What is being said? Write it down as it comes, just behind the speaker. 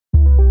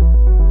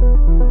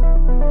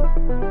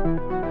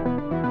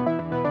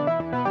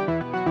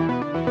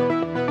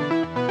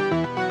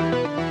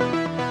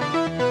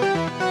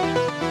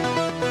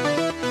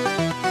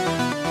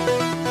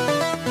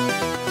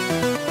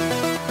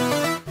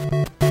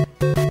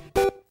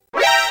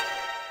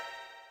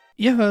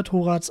Ihr hört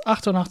Horaz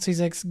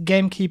 88.6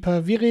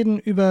 GameKeeper. Wir reden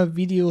über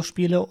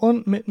Videospiele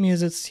und mit mir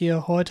sitzt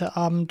hier heute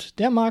Abend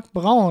der Marc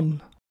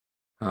Braun.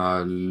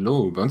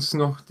 Hallo, bei uns ist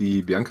noch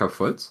die Bianca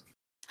Volz.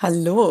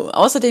 Hallo,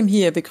 außerdem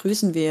hier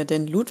begrüßen wir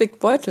den Ludwig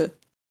Beuttel.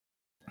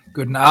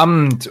 Guten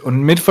Abend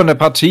und mit von der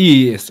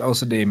Partie ist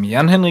außerdem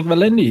Jan Henryk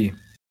Walendy.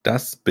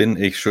 Das bin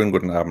ich, schönen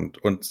guten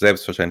Abend. Und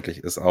selbstverständlich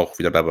ist auch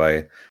wieder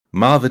dabei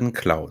Marvin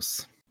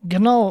Clauß.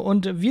 Genau,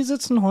 und wir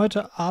sitzen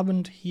heute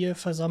Abend hier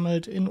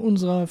versammelt in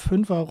unserer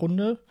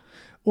Fünferrunde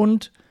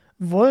und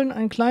wollen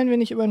ein klein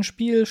wenig über ein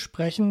Spiel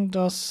sprechen,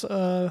 das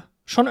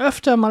schon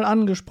öfter mal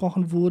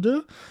angesprochen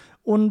wurde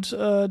und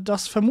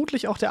das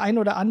vermutlich auch der ein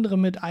oder andere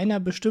mit einer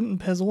bestimmten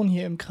Person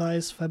hier im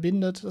Kreis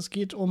verbindet. Es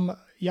geht um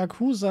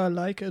Yakuza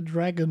Like a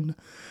Dragon.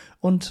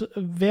 Und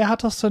wer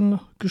hat das denn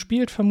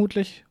gespielt?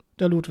 Vermutlich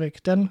der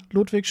Ludwig. Denn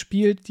Ludwig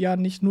spielt ja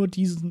nicht nur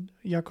diesen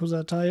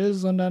Yakuza-Teil,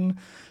 sondern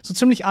so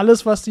ziemlich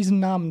alles, was diesen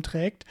Namen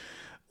trägt.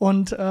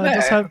 Und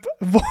deshalb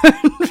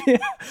wollen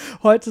wir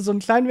heute so ein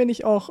klein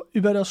wenig auch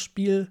über das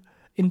Spiel,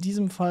 in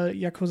diesem Fall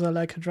Yakuza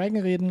Like a Dragon,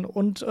 reden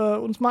und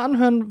uns mal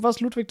anhören, was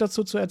Ludwig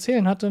dazu zu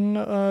erzählen hat. Denn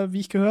wie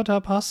ich gehört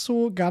habe, hast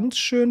du ganz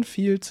schön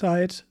viel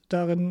Zeit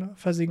darin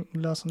versinken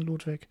lassen,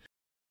 Ludwig.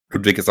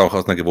 Ludwig ist auch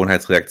aus einer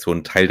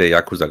Gewohnheitsreaktion Teil der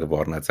Yakuza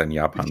geworden, als er in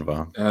Japan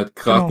war. Er hat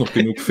gerade noch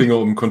genug Finger,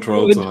 um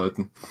Control zu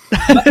halten.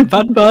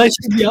 Wann war ich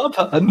in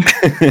Japan?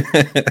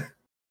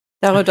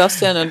 Darüber darfst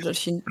du ja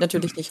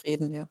natürlich nicht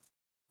reden, ja.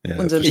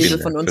 Unser Liebe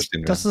von uns.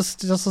 Das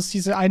ist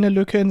diese eine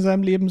Lücke in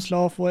seinem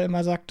Lebenslauf, wo er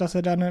immer sagt, dass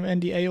er dann im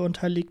NDA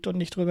unterliegt und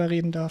nicht drüber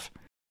reden darf.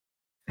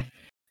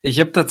 Ich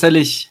habe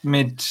tatsächlich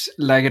mit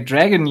Like a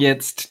Dragon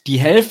jetzt die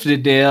Hälfte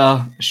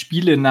der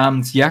Spiele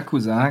namens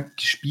Yakuza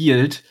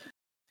gespielt.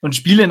 Und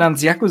Spiele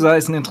namens Yakuza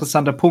ist ein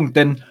interessanter Punkt,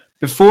 denn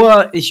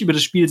bevor ich über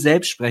das Spiel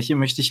selbst spreche,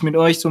 möchte ich mit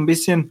euch so ein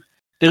bisschen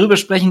darüber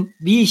sprechen,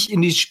 wie ich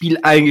in dieses Spiel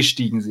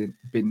eingestiegen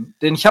bin.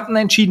 Denn ich habe einen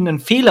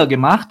entschiedenen Fehler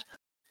gemacht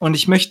und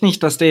ich möchte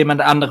nicht, dass der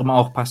jemand anderem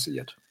auch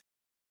passiert.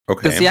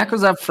 Okay. Das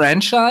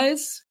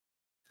Yakuza-Franchise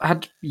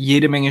hat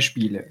jede Menge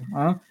Spiele.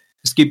 Ja?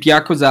 Es gibt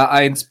Yakuza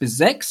 1 bis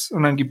 6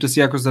 und dann gibt es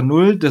Yakuza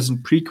 0, das ist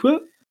ein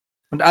Prequel.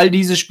 Und all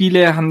diese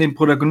Spiele haben den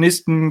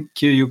Protagonisten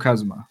Kiryu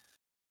Kazuma.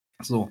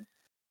 So.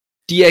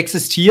 Die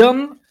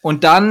existieren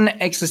und dann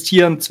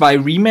existieren 2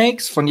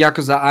 Remakes von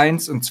Yakuza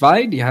 1 und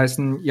 2, die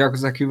heißen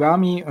Yakuza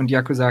Kiwami und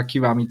Yakuza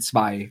Kiwami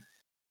 2.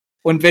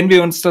 Und wenn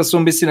wir uns das so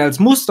ein bisschen als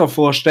Muster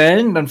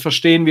vorstellen, dann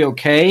verstehen wir,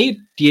 okay,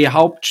 die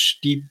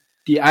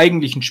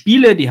eigentlichen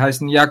Spiele, die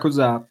heißen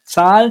Yakuza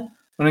Zahl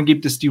und dann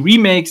gibt es die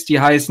Remakes, die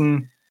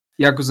heißen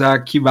Yakuza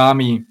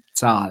Kiwami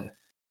Zahl.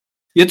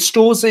 Jetzt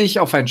stoße ich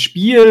auf ein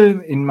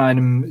Spiel in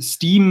meinem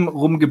Steam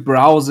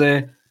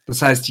rumgebrowse,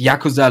 das heißt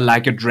Yakuza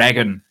Like a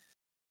Dragon.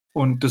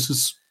 Und das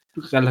ist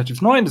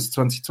relativ neu, das ist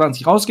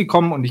 2020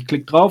 rausgekommen und ich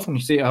klicke drauf und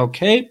ich sehe,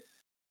 okay,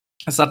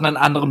 es hat einen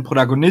anderen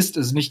Protagonist,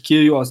 es ist nicht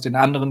Kiryu aus den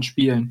anderen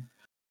Spielen.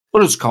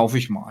 Und das kaufe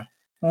ich mal.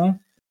 Ja?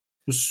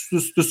 Das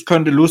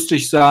könnte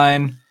lustig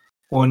sein.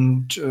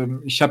 Und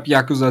ich habe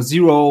Yakuza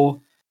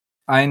 0,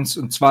 1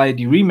 und 2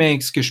 die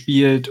Remakes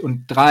gespielt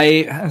und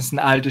 3 ist ein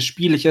altes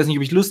Spiel. Ich weiß nicht,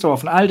 ob ich Lust habe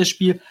auf ein altes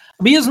Spiel.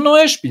 Aber hier ist ein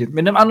neues Spiel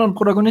mit einem anderen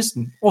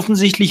Protagonisten.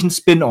 Offensichtlich ein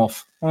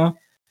Spin-off. Ja?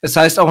 Es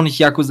heißt auch nicht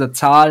Yakuza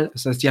Zahl,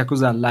 es heißt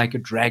Yakuza Like a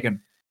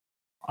Dragon.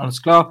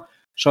 Alles klar,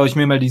 schaue ich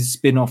mir mal dieses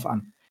Spin-off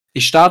an.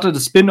 Ich starte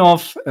das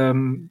Spin-off,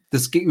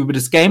 über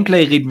das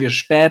Gameplay reden wir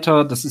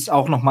später. Das ist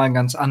auch nochmal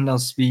ganz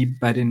anders wie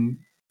bei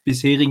den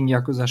bisherigen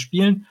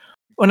Yakuza-Spielen.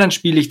 Und dann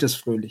spiele ich das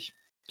fröhlich.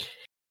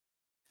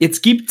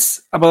 Jetzt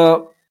gibt's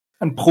aber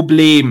ein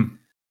Problem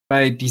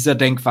bei dieser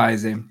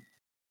Denkweise.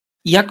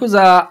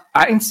 Yakuza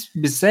 1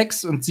 bis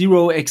 6 und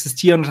 0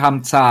 existieren und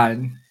haben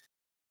Zahlen.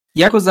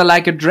 Yakuza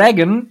Like a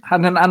Dragon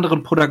hat einen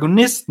anderen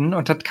Protagonisten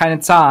und hat keine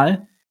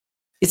Zahl,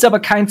 ist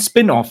aber kein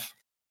Spin-off.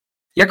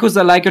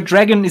 Yakuza Like a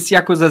Dragon ist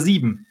Yakuza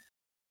 7.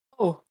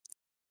 Oh.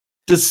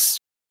 Das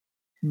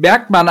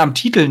merkt man am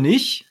Titel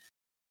nicht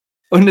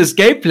und das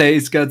Gameplay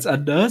ist ganz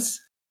anders,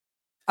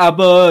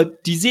 aber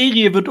die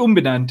Serie wird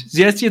umbenannt.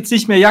 Sie heißt jetzt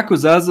nicht mehr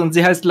Yakuza, sondern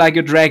sie heißt Like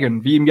a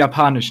Dragon, wie im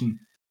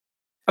Japanischen.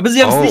 Aber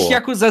sie haben es nicht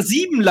Yakuza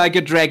 7 Like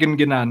a Dragon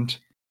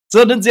genannt,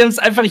 sondern sie haben es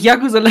einfach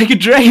Yakuza Like a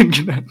Dragon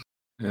genannt.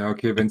 Ja,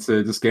 okay, wenn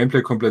sie das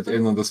Gameplay komplett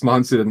ändern, das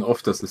machen sie dann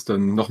oft, dass es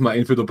dann nochmal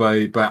entweder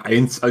bei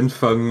 1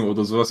 anfangen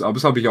oder sowas. Aber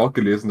das habe ich auch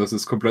gelesen, dass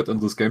es komplett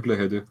anderes Gameplay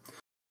hätte.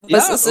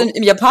 Was ist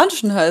im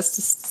Japanischen heißt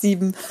es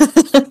 7.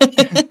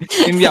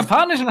 Im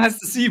Japanischen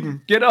heißt es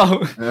 7,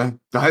 genau. Ja,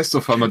 da heißt es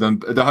auf einmal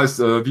dann, da heißt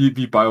wie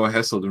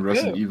Biohazard und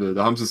Resident Evil,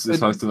 da haben sie es,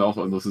 das heißt dann auch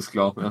anders, ist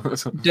klar.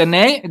 Ja.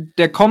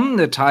 Der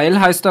kommende Teil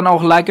heißt dann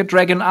auch Like a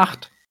Dragon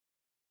 8.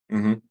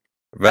 Mhm.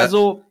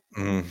 Also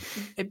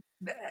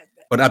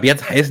und ab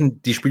jetzt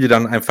heißen die Spiele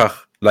dann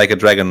einfach Like a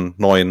Dragon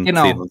 9,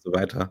 genau. 10 und so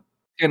weiter.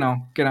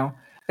 Genau.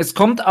 Es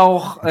kommt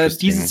auch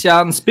dieses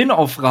Jahr ein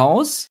Spin-off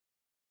raus.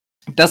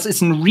 Das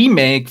ist ein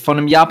Remake von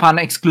einem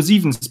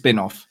Japan-exklusiven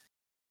Spin-off.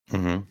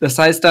 Mhm. Das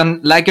heißt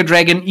dann Like a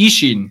Dragon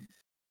Ishin.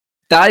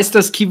 Da ist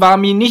das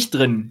Kiwami nicht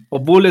drin,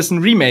 obwohl es ein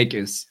Remake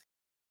ist.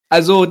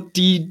 Also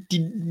die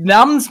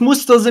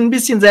Namensmuster sind ein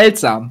bisschen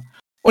seltsam.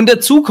 Und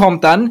dazu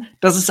kommt dann,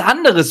 dass es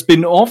andere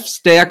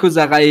Spin-offs der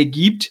Yakuza-Reihe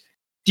gibt,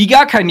 die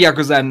gar keinen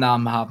Yakuza im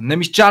Namen haben,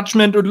 nämlich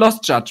Judgment und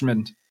Lost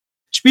Judgment.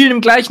 Spielen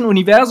im gleichen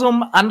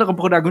Universum, anderer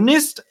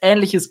Protagonist,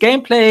 ähnliches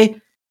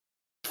Gameplay,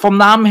 vom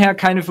Namen her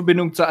keine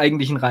Verbindung zur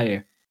eigentlichen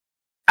Reihe.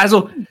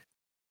 Also,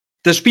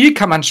 das Spiel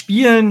kann man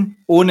spielen,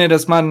 ohne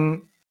dass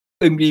man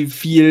irgendwie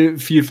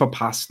viel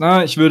verpasst.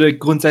 Ne? Ich würde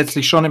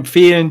grundsätzlich schon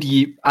empfehlen,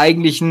 die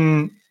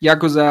eigentlichen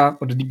Yakuza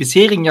oder die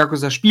bisherigen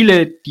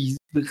Yakuza-Spiele, die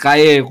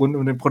Reihe rund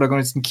um den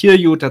Protagonisten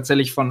Kiryu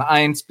tatsächlich von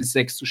 1 bis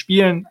 6 zu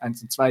spielen,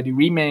 1 und 2 die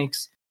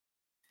Remakes,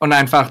 und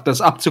einfach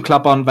das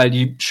abzuklappern, weil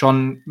die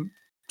schon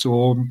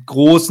so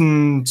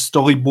großen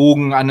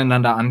Storybogen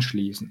aneinander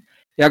anschließen.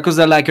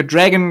 Yakuza Like a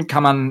Dragon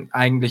kann man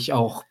eigentlich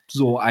auch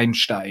so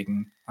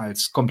einsteigen,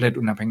 als komplett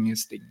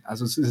unabhängiges Ding.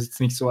 Also es ist jetzt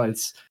nicht so,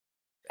 als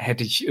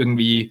hätte ich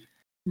irgendwie...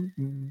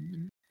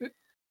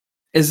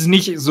 Es ist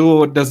nicht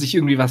so, dass ich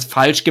irgendwie was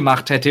falsch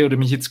gemacht hätte oder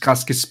mich jetzt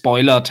krass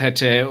gespoilert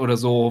hätte oder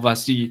so,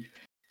 was die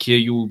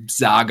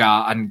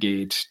Kiryu-Saga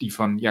angeht, die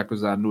von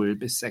Yakuza 0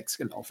 bis 6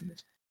 gelaufen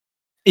ist.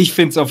 Ich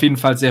finde es auf jeden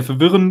Fall sehr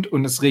verwirrend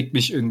und es regt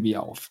mich irgendwie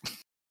auf.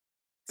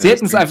 Sie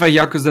hätten es einfach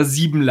Yakuza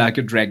 7 Like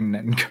a Dragon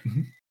nennen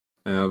können.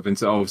 Ja, wenn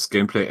sie auch aufs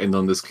Gameplay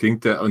ändern, das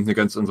klingt ja und eine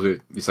ganz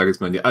andere, ich sage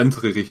jetzt mal, in die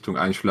andere Richtung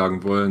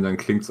einschlagen wollen, dann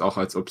klingt es auch,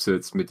 als ob sie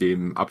jetzt mit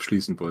dem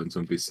abschließen wollen, so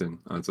ein bisschen.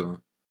 Also.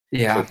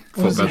 Ja.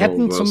 Oder sie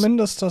hätten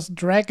zumindest das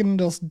Dragon,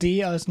 das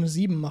D als eine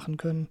 7 machen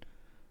können.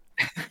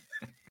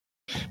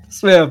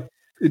 Das wäre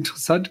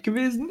interessant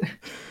gewesen.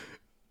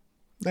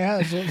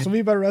 Naja, so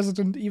wie bei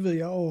Resident Evil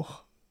ja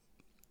auch.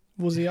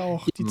 Wo sie ja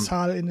auch die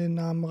Zahl in den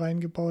Namen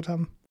reingebaut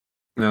haben.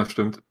 Ja,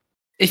 stimmt.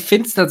 Ich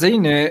finde es tatsächlich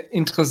eine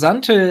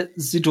interessante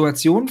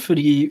Situation für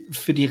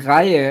die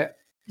Reihe.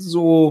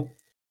 So,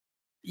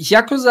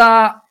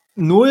 Yakuza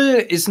 0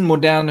 ist ein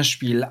modernes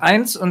Spiel.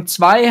 1 und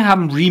 2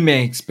 haben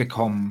Remakes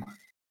bekommen.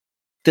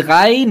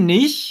 3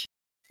 nicht.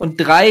 Und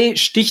 3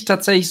 sticht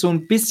tatsächlich so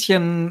ein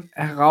bisschen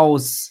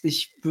heraus.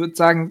 Ich würde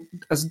sagen,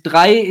 also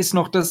 3 ist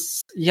noch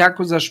das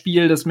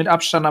Yakuza-Spiel, das mit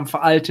Abstand am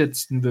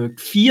veraltetsten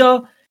wirkt.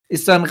 4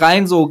 ist dann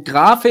rein so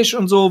grafisch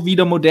und so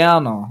wieder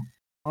moderner.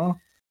 Ja.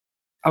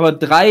 Aber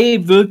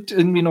 3 wirkt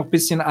irgendwie noch ein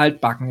bisschen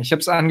altbacken. Ich habe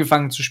es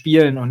angefangen zu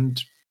spielen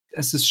und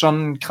es ist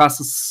schon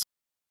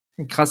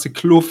eine krasse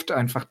Kluft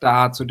einfach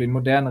da zu den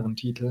moderneren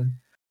Titeln.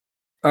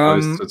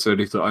 Das ist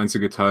tatsächlich der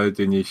einzige Teil,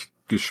 den ich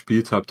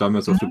gespielt habe,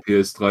 damals auf der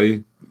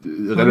PS3,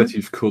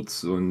 relativ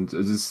kurz. Und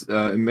es ist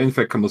im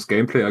Endeffekt kann man das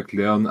Gameplay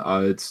erklären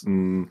als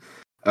ein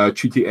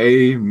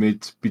GTA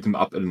mit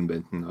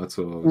Beat'em-up-Elementen.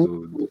 Also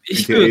so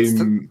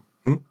GTA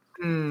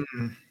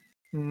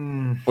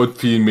und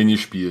vielen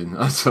Minispielen.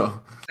 Also.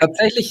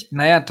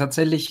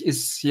 Tatsächlich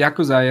ist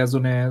Yakuza ja so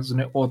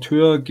eine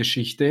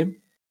Auteurgeschichte.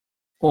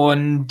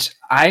 Und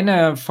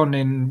eine von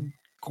den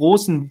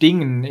großen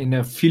Dingen in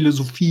der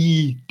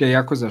Philosophie der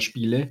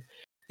Yakuza-Spiele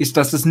ist,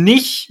 dass es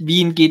nicht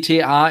wie ein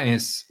GTA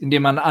ist, in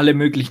dem man alle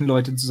möglichen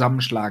Leute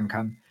zusammenschlagen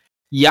kann.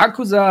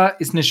 Yakuza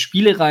ist eine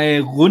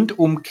Spielereihe rund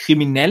um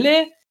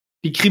Kriminelle,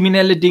 die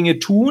kriminelle Dinge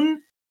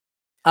tun,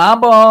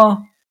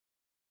 aber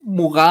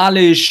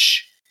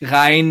moralisch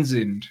rein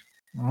sind.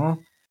 Ja.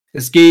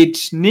 Es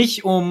geht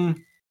nicht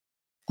um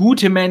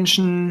gute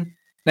Menschen,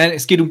 nein,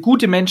 es geht um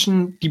gute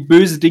Menschen, die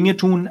böse Dinge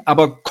tun,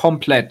 aber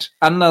komplett.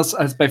 Anders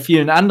als bei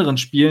vielen anderen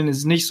Spielen ist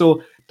es nicht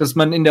so, dass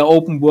man in der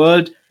Open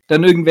World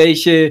dann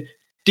irgendwelche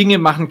Dinge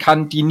machen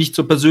kann, die nicht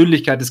zur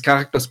Persönlichkeit des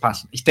Charakters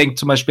passen. Ich denke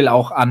zum Beispiel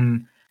auch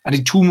an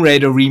die Tomb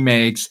Raider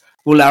Remakes,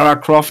 wo Lara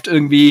Croft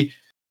irgendwie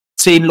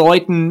 10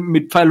 Leuten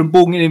mit Pfeil und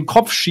Bogen in den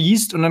Kopf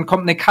schießt und dann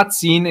kommt eine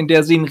Cutscene, in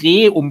der sie ein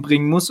Reh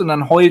umbringen muss und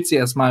dann heult sie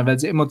erstmal, weil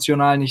sie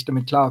emotional nicht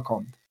damit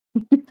klarkommt.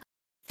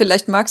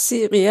 Vielleicht mag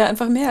sie Rehe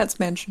einfach mehr als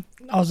Menschen.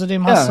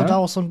 Außerdem hast du da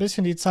auch so ein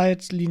bisschen die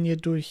Zeitlinie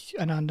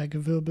durcheinander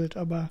gewirbelt,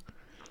 aber...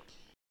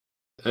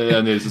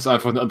 Ja, nee, es ist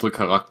einfach ein anderer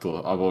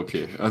Charakter, aber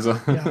okay. Also.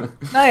 Ja.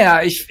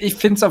 Naja, ich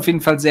finde es auf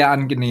jeden Fall sehr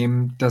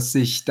angenehm, dass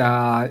sich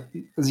da,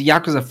 also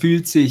Yakuza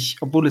fühlt sich,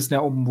 obwohl es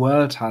eine Open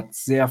World hat,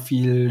 sehr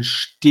viel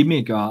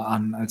stimmiger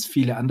an als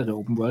viele andere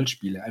Open World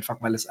Spiele.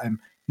 Einfach weil es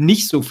einem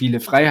nicht so viele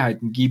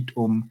Freiheiten gibt,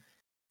 um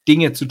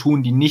Dinge zu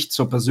tun, die nicht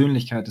zur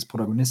Persönlichkeit des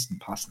Protagonisten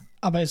passen.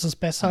 Aber ist es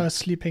besser als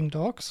Sleeping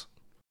Dogs?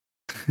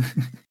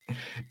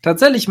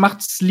 Tatsächlich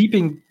macht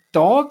Sleeping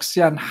Dogs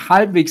ja ein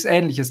halbwegs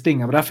ähnliches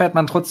Ding, aber da fährt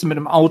man trotzdem mit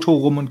dem Auto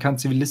rum und kann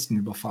Zivilisten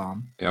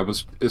überfahren. Ja, aber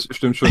es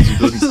stimmt schon, sie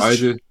würden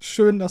beide.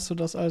 Schön, dass du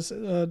das als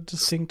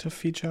distinctive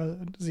Feature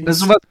siehst. Das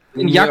ist sowas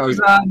in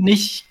Yakuza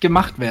nicht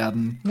gemacht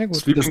werden. Na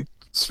gut.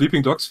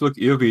 Sleeping Dogs wirkt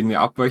eher wie eine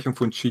Abweichung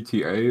von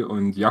GTA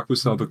und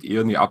Yakuza wirkt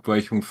eher eine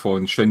Abweichung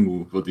von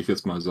Shenmue, würde ich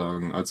jetzt mal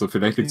sagen. Also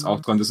vielleicht liegt es auch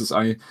daran, dass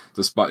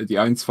die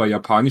ein, zwei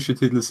japanische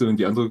Titel sind und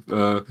die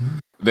andere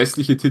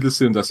westliche Titel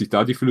sind, dass sich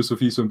da die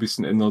Philosophie so ein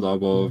bisschen ändert,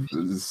 aber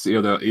es ist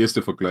eher der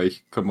erste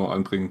Vergleich, kann man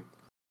anbringen.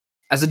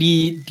 Also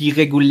die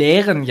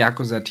regulären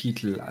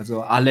Yakuza-Titel,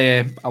 also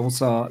alle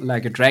außer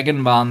Like a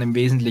Dragon, waren im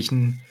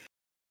Wesentlichen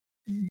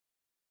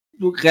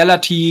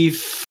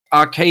relativ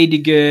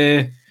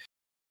arcadige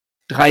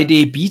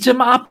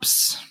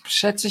 3D-Beat'em-Ups,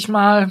 schätze ich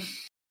mal,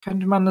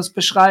 könnte man das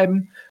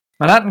beschreiben.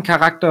 Man hat einen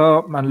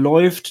Charakter, man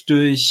läuft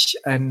durch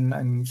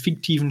einen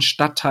fiktiven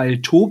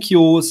Stadtteil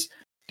Tokios,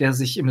 der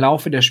sich im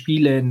Laufe der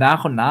Spiele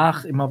nach und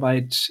nach immer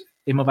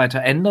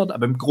weiter ändert,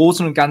 aber im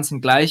Großen und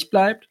Ganzen gleich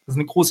bleibt. Was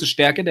eine große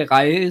Stärke der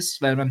Reihe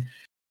ist, weil man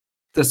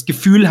das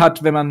Gefühl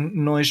hat, wenn man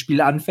ein neues Spiel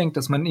anfängt,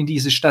 dass man in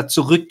diese Stadt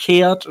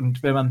zurückkehrt,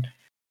 und wenn man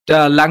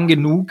da lang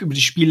genug über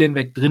die Spiele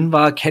hinweg drin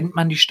war, kennt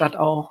man die Stadt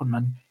auch und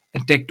man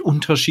entdeckt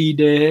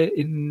Unterschiede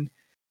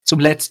zum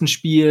letzten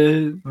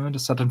Spiel.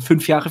 Das hat dann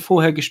 5 Jahre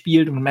vorher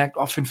gespielt und man merkt,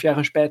 5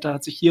 Jahre später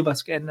hat sich hier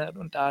was geändert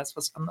und da ist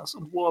was anders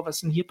und was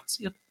ist denn hier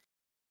passiert?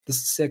 Das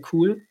ist sehr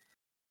cool.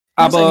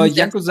 Aber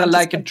Yakuza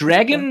Like a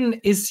Dragon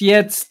ist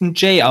jetzt ein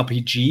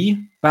JRPG,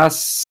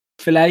 was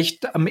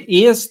vielleicht am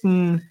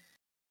ehesten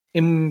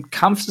im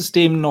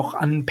Kampfsystem noch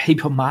an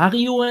Paper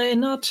Mario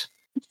erinnert.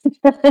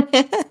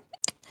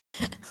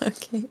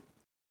 Okay.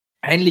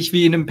 Ähnlich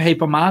wie in einem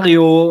Paper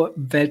Mario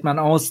wählt man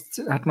aus,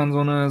 hat man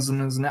so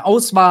eine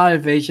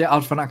Auswahl, welche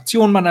Art von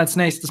Aktion man als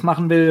nächstes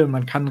machen will.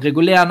 Man kann einen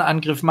regulären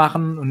Angriff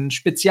machen und einen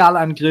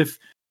Spezialangriff.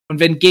 Und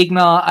wenn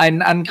Gegner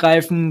einen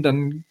angreifen,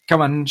 dann kann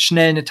man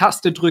schnell eine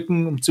Taste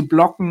drücken, um zu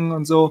blocken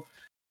und so.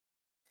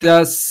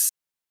 Das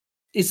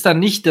ist dann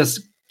nicht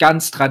das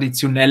ganz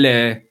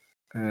traditionelle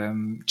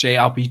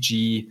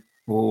JRPG,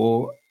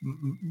 wo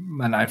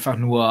man einfach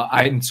nur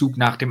einen Zug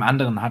nach dem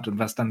anderen hat und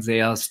was dann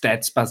sehr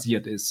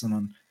stats-basiert ist,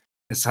 sondern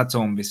es hat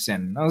so ein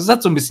bisschen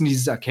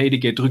dieses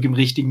Arcadige, drück im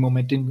richtigen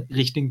Moment den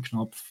richtigen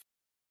Knopf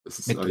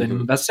mit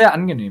drin, was sehr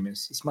angenehm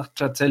ist. Es macht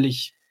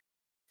tatsächlich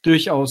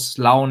durchaus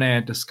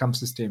Laune, das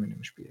Kampfsystem in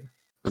dem Spiel.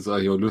 Das ist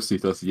eigentlich auch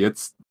lustig, dass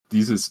jetzt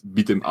dieses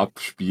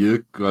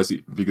Beat'em-up-Spiel,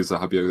 quasi, wie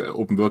gesagt, habe ja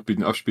Open-World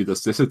Beat'em-up-Spiel,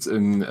 dass das jetzt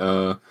ein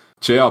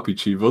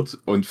JRPG wird,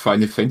 und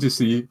Final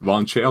Fantasy war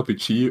ein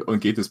JRPG und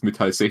geht es mit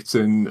Teil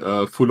 16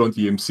 Full-on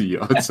DMC.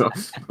 Also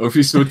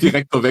irgendwie so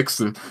direkter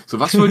Wechsel. So,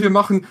 was wollt ihr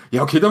machen?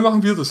 Ja, okay, dann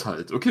machen wir das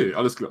halt. Okay,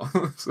 alles klar.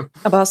 So.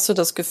 Aber hast du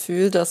das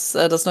Gefühl, dass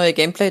das neue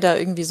Gameplay da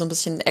irgendwie so ein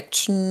bisschen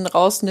Action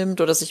rausnimmt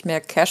oder sich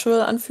mehr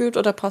casual anfühlt,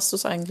 oder passt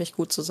es eigentlich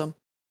gut zusammen?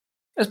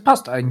 Es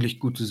passt eigentlich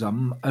gut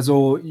zusammen.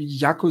 Also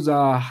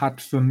Yakuza hat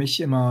für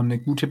mich immer eine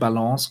gute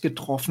Balance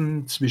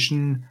getroffen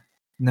zwischen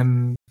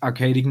einem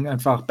arcadigen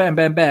einfach Bam,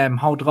 Bam,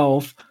 Bam, hau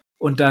drauf,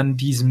 und dann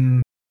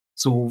diesem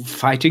so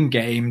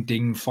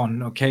Fighting-Game-Ding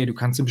von, okay, du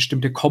kannst eine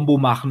bestimmte Combo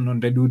machen,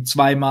 und wenn du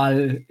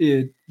 2-mal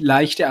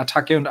leichte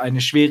Attacke und eine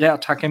schwere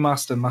Attacke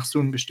machst, dann machst du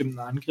einen bestimmten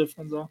Angriff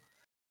und so.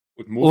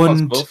 Und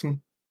Mofas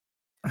werfen.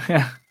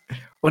 Ja.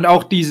 Und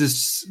auch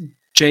dieses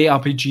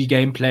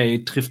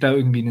JRPG-Gameplay trifft da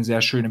irgendwie eine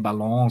sehr schöne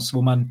Balance,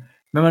 wo man,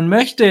 wenn man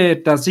möchte,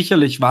 da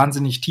sicherlich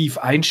wahnsinnig tief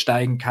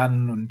einsteigen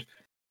kann und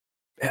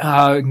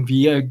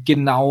irgendwie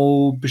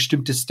genau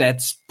bestimmte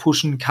Stats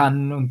pushen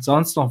kann und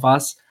sonst noch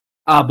was.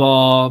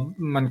 Aber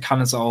man kann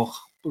es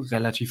auch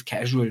relativ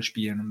casual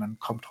spielen und man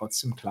kommt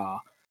trotzdem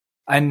klar.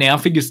 Ein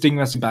nerviges Ding,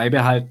 was sie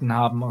beibehalten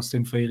haben aus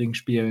den vorherigen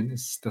Spielen,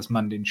 ist, dass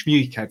man den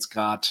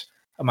Schwierigkeitsgrad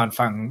am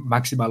Anfang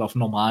maximal auf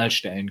normal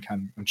stellen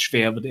kann. Und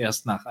schwer wird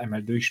erst nach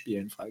einmal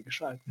Durchspielen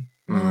freigeschalten.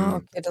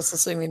 Okay, das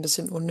ist irgendwie ein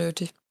bisschen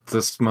unnötig.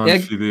 Das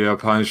machen viele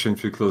japanische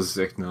Entwickler, das ist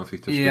echt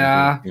nervig. Das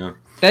ja.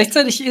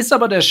 Gleichzeitig ist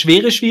aber der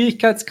schwere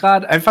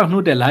Schwierigkeitsgrad einfach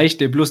nur der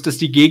leichte, bloß dass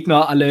die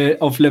Gegner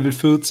alle auf Level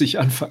 40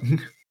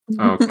 anfangen.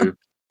 Okay.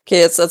 Okay,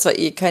 jetzt ist zwar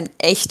kein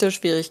echter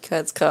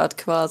Schwierigkeitsgrad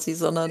quasi,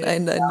 sondern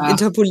ein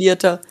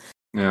interpolierter.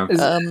 Ja.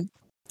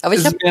 Aber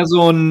ist mehr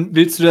so ein,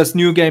 willst du das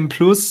New Game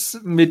Plus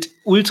mit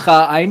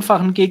ultra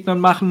einfachen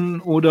Gegnern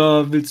machen,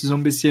 oder willst du so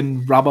ein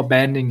bisschen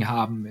Rubberbanding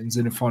haben, im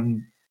Sinne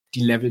von,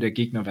 die Level der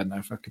Gegner werden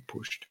einfach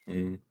gepusht?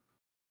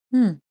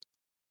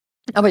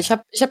 Aber ich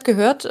hab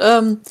gehört,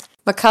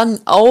 man kann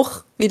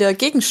auch wieder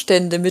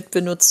Gegenstände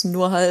mitbenutzen,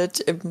 nur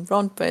halt im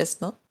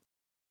Round-Based, ne?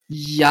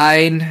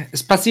 Jein,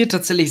 es passiert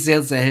tatsächlich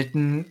sehr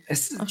selten.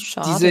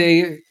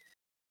 Schade.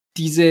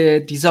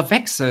 Dieser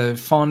Wechsel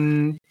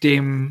von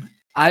dem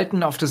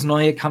alten auf das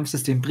neue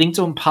Kampfsystem bringt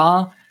so ein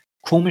paar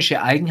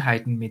komische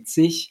Eigenheiten mit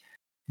sich,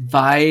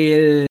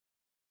 weil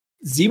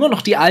sie immer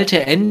noch die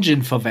alte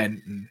Engine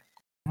verwenden.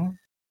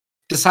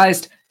 Das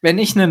heißt, wenn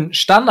ich einen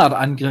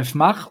Standardangriff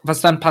mache,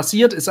 was dann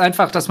passiert, ist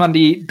einfach, dass man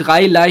die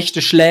 3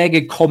 leichte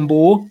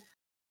Schläge-Kombo,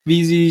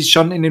 wie sie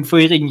schon in den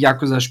vorherigen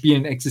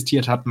Yakuza-Spielen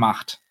existiert hat,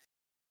 macht.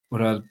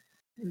 Oder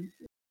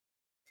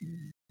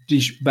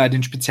bei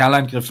den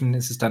Spezialangriffen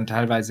ist es dann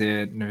teilweise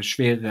eine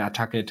schwere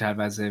Attacke,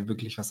 teilweise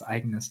wirklich was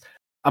Eigenes.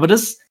 Aber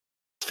das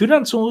führt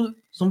dann zu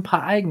so ein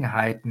paar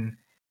Eigenheiten.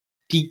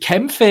 Die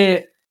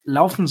Kämpfe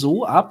laufen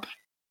so ab,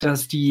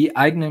 dass die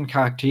eigenen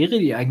Charaktere,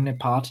 die eigene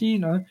Party,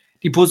 ne,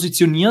 die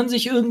positionieren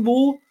sich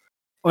irgendwo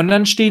und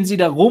dann stehen sie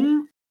da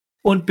rum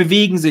und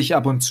bewegen sich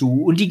ab und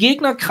zu. Und die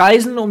Gegner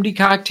kreisen um die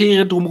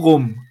Charaktere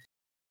drumrum.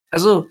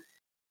 Also,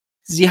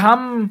 sie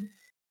haben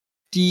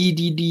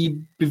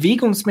die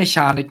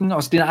Bewegungsmechaniken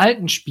aus den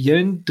alten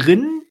Spielen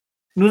drin,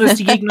 nur dass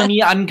die Gegner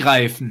nie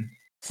angreifen.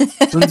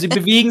 Sondern sie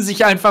bewegen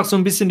sich einfach so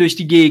ein bisschen durch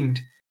die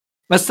Gegend.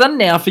 Was dann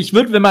nervig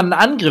wird, wenn man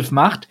einen Angriff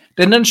macht,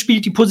 denn dann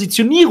spielt die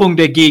Positionierung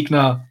der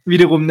Gegner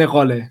wiederum eine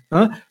Rolle.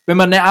 Ne? Wenn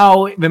man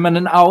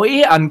einen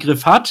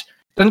AOE-Angriff hat,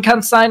 dann kann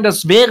es sein,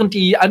 dass während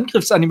die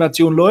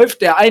Angriffsanimation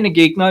läuft, der eine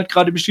Gegner halt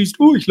gerade beschließt,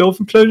 ich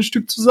laufe ein kleines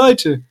Stück zur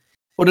Seite.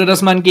 Oder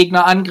dass man einen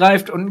Gegner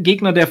angreift und ein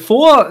Gegner, der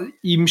vor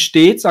ihm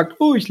steht, sagt,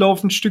 ich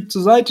laufe ein Stück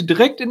zur Seite,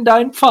 direkt in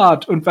deinen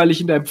Pfad. Und weil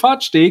ich in deinem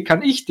Pfad stehe,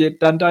 kann ich dir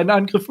dann deinen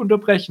Angriff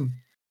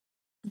unterbrechen.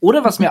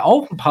 Oder was mir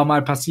auch ein paar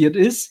Mal passiert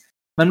ist,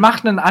 man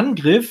macht einen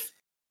Angriff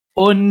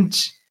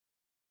und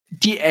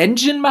die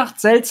Engine macht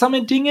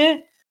seltsame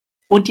Dinge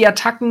und die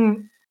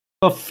Attacken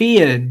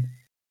verfehlen.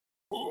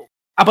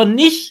 Aber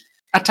nicht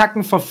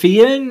Attacken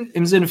verfehlen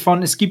im Sinne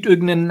von, es gibt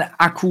irgendeinen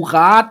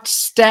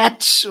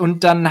Akkurat-Stat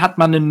und dann hat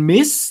man einen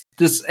Miss,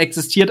 das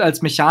existiert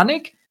als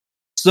Mechanik,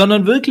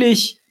 sondern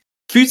wirklich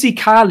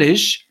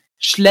physikalisch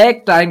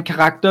schlägt dein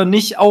Charakter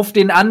nicht auf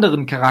den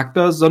anderen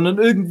Charakter, sondern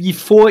irgendwie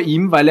vor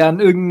ihm, weil er an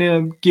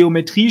irgendeinem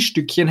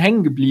Geometriestückchen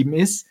hängen geblieben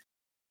ist.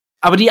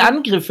 Aber die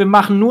Angriffe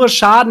machen nur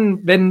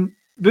Schaden, wenn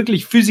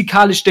wirklich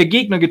physikalisch der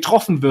Gegner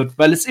getroffen wird,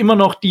 weil es immer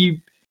noch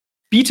die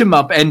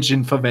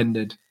Beat'em-up-Engine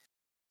verwendet.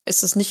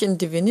 Ist das nicht in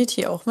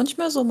Divinity auch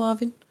manchmal so,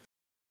 Marvin?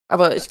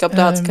 Aber ich glaube,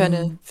 da hat es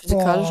keine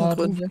physikalischen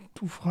Gründe.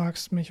 Du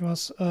fragst mich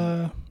was.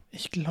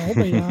 Ich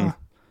glaube ja.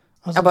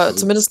 Also aber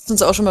zumindest ist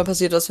uns auch schon mal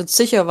passiert, dass wir uns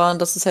sicher waren,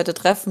 dass es hätte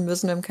treffen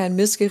müssen. Wir haben keinen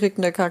Miss gekriegt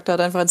und der Charakter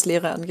hat einfach ins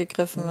Leere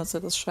angegriffen. Also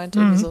das scheint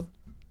irgendwie so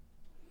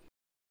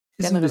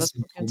generell das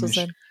Problem zu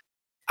sein.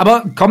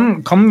 Aber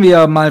kommen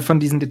wir mal von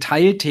diesen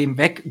Detailthemen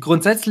weg.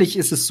 Grundsätzlich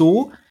ist es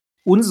so,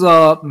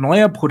 unser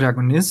neuer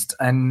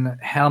Protagonist, ein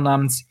Herr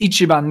namens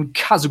Ichiban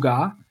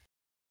Kasuga,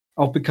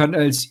 auch bekannt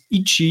als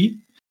Ichi,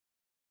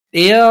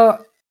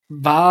 er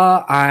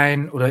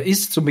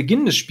ist zu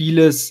Beginn des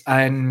Spieles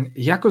ein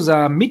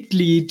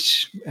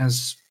Yakuza-Mitglied. Er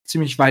ist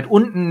ziemlich weit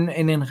unten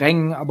in den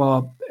Rängen,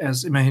 aber er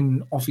ist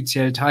immerhin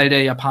offiziell Teil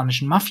der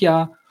japanischen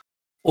Mafia.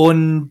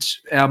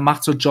 Und er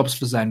macht so Jobs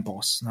für seinen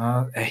Boss.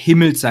 Ne? Er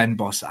himmelt seinen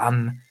Boss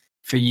an.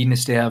 Für ihn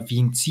ist er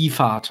wie ein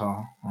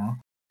Ziehvater. Ne?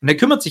 Und er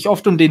kümmert sich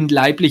oft um den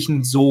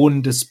leiblichen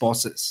Sohn des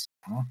Bosses.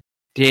 Ne?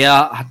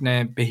 Der hat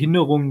eine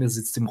Behinderung, der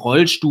sitzt im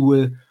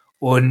Rollstuhl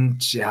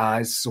und ja,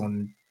 ist so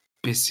ein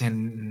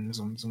bisschen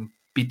so ein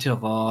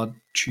bitterer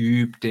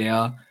Typ,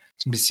 der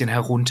so ein bisschen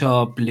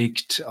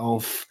herunterblickt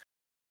auf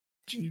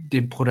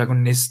den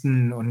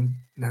Protagonisten und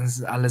das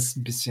ist alles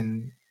ein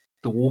bisschen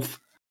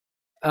doof.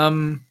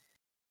 Und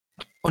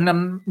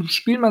dann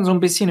spielt man so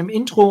ein bisschen im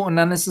Intro und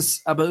dann ist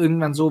es aber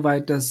irgendwann so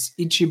weit, dass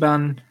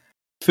Ichiban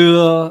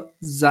für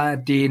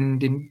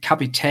den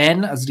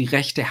Kapitän, also die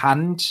rechte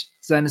Hand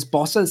seines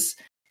Bosses,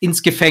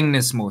 ins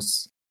Gefängnis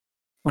muss.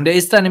 Und er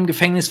ist dann im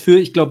Gefängnis für,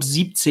 ich glaube,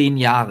 17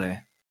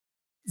 Jahre.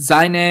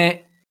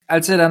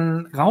 Als er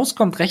dann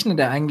rauskommt, rechnet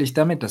er eigentlich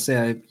damit, dass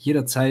er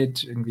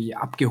jederzeit irgendwie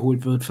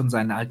abgeholt wird von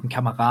seinen alten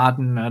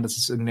Kameraden, ne, dass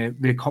es irgendeine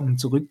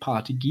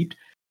Willkommen-zurück-Party gibt.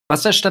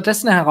 Was er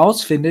stattdessen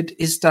herausfindet,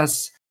 ist,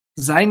 dass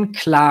sein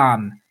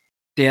Clan,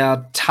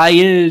 seine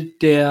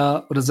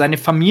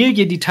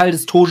Familie, die Teil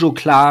des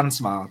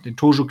Tojo-Clans war. Den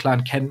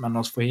Tojo-Clan kennt man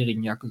aus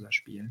vorherigen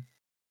Yakuza-Spielen.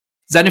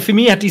 Seine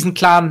Familie hat diesen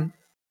Clan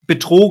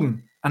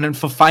betrogen an einen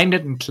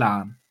verfeindeten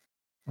Clan.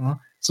 Ja,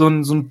 so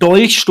ein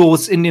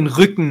Dolchstoß in den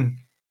Rücken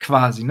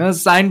quasi. Ne?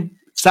 Sein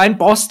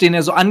Boss, den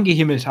er so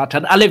angehimmelt hat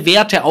alle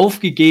Werte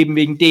aufgegeben,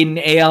 wegen denen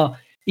er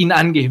ihn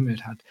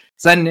angehimmelt hat.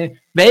 Seine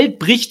Welt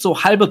bricht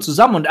so halber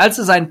zusammen und als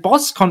er seinen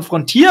Boss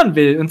konfrontieren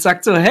will und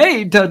sagt so,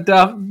 hey,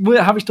 da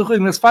habe ich doch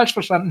irgendwas falsch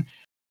verstanden,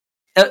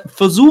 er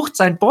versucht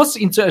sein Boss,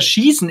 ihn zu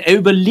erschießen. Er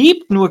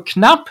überlebt nur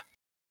knapp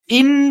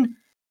in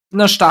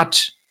einer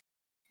Stadt,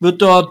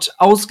 wird dort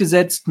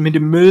ausgesetzt mit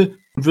dem Müll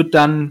und wird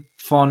dann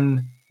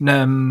von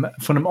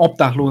einem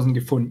Obdachlosen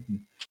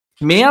gefunden.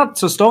 Mehr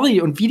zur Story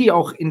und wie die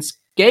auch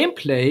ins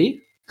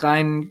Gameplay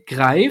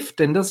reingreift,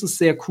 denn das ist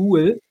sehr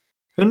cool,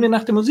 hören wir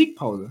nach der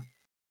Musikpause.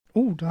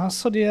 Da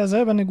hast du dir ja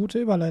selber eine gute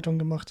Überleitung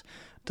gemacht.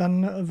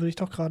 Dann würde ich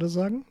doch gerade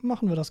sagen,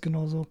 machen wir das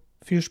genauso.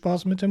 Viel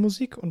Spaß mit der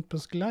Musik und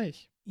bis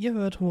gleich. Ihr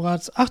hört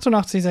Horaz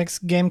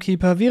 88.6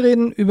 Gamekeeper. Wir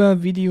reden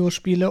über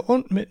Videospiele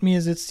und mit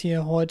mir sitzt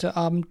hier heute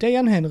Abend der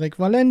Jan Henryk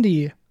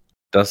Walendy.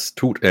 Das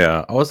tut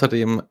er.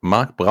 Außerdem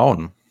Marc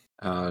Braun.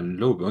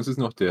 Hallo, bei uns ist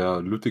noch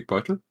der Ludwig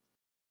Beuttel.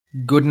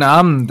 Guten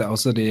Abend.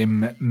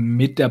 Außerdem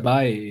mit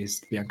dabei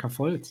ist Bianca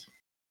Volz.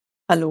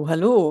 Hallo,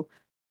 hallo.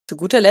 Zu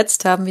guter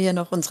Letzt haben wir hier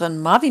noch unseren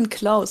Marvin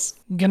Clauß.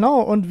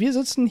 Genau, und wir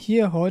sitzen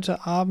hier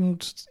heute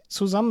Abend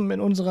zusammen in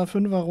unserer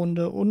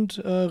Fünferrunde und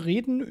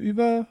reden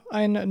über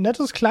ein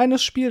nettes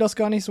kleines Spiel, das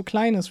gar nicht so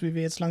klein ist, wie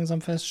wir jetzt langsam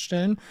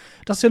feststellen,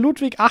 das der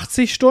Ludwig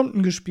 80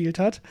 Stunden gespielt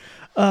hat.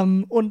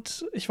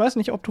 Und ich weiß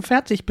nicht, ob du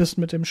fertig bist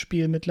mit dem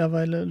Spiel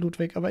mittlerweile,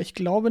 Ludwig, aber ich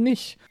glaube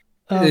nicht.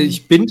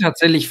 Ich bin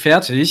tatsächlich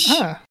fertig.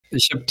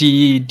 Ich habe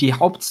die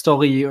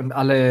Hauptstory und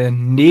alle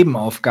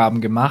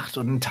Nebenaufgaben gemacht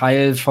und einen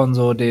Teil von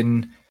so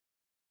den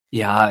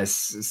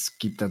es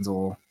gibt dann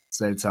so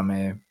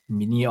seltsame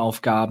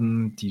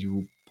Mini-Aufgaben, die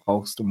du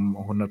brauchst, um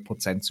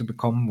 100% zu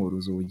bekommen, wo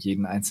du so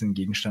jeden einzelnen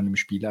Gegenstand im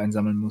Spiel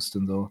einsammeln musst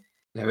und so.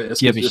 Ja, aber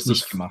die habe ich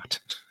nicht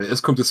gemacht.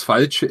 Erst kommt das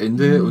falsche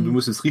Ende und du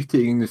musst das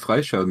richtige Ende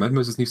freischalten.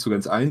 Manchmal ist es nicht so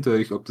ganz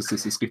eindeutig, ob das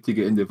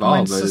richtige Ende war.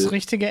 Meinst du das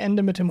richtige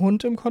Ende mit dem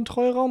Hund im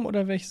Kontrollraum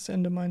oder welches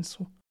Ende meinst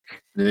du?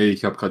 Nee,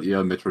 ich habe gerade eher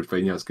an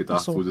Metroidvanias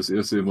gedacht, Ach so. wo das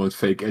erste immer ein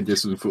Fake-End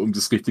ist und um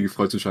das Richtige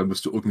freizuschalten,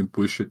 musst du irgendeinen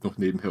Bullshit noch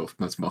nebenher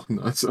oftmals machen.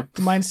 Also,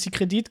 Du meinst die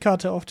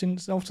Kreditkarte auf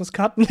das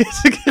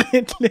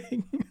Kartenlesegerät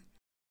legen?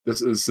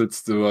 das ist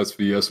jetzt sowas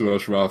wie Asura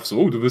Shraf.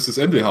 So, du willst das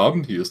Ende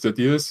haben, hier ist der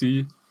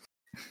DLC.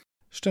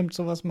 Stimmt,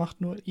 sowas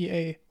macht nur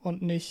EA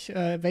und nicht.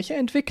 Welcher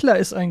Entwickler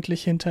ist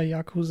eigentlich hinter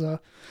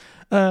Yakuza?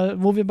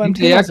 Wo wir beim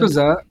Thema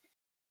sind.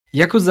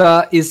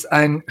 Yakuza ist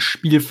ein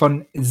Spiel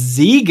von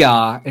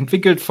Sega,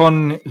 entwickelt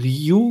von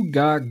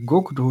Ryuga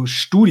Gokudo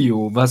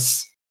Studio,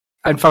 was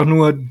einfach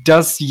nur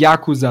das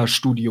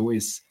Yakuza-Studio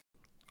ist.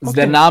 Also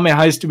Okay. der Name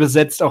heißt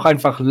übersetzt auch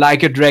einfach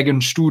Like a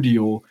Dragon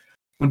Studio.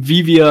 Und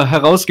wie wir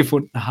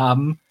herausgefunden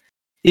haben,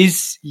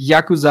 ist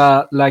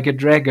Yakuza Like a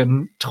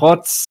Dragon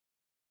trotz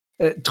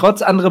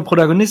anderem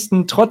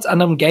Protagonisten, trotz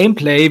anderem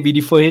Gameplay wie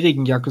die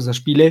vorherigen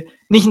Yakuza-Spiele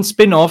nicht ein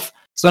Spin-off,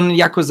 sondern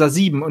Yakuza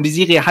 7. Und die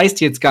Serie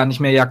heißt jetzt gar nicht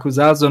mehr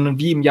Yakuza, sondern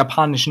wie im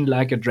Japanischen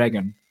Like a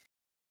Dragon.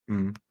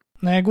 Hm.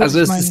 Naja, gut, Also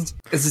ich es meine,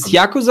 ist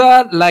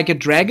Yakuza Like a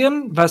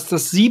Dragon, was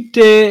das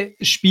 7.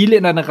 Spiel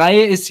in einer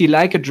Reihe ist, die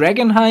Like a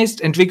Dragon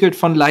heißt, entwickelt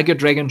von Like a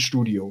Dragon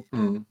Studio.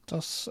 Hm.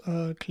 das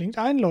klingt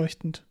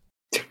einleuchtend.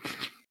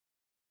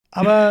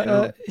 Aber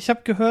Ja. ich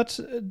habe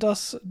gehört,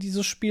 dass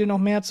dieses Spiel noch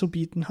mehr zu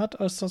bieten hat,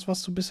 als das,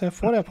 was du bisher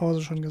vor der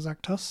Pause schon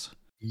gesagt hast.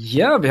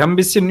 Ja, wir haben ein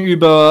bisschen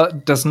über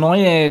das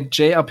neue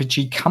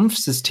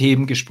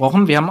JRPG-Kampfsystem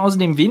gesprochen. Wir haben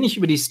außerdem wenig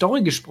über die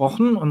Story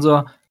gesprochen.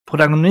 Unser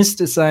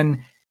Protagonist ist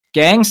ein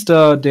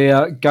Gangster,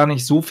 der gar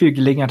nicht so viel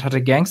Gelegenheit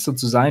hatte, Gangster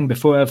zu sein,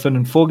 bevor er für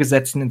einen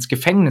Vorgesetzten ins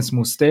Gefängnis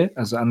musste,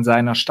 also an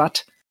seiner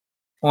Stadt.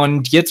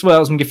 Und jetzt, wo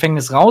er aus dem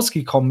Gefängnis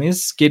rausgekommen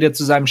ist, geht er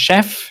zu seinem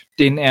Chef,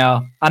 den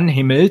er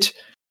anhimmelt,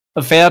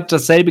 erfährt,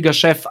 dass selbiger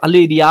Chef alle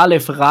Ideale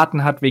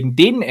verraten hat, wegen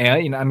denen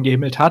er ihn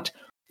angehimmelt hat,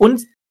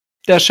 und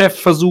der Chef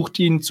versucht,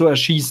 ihn zu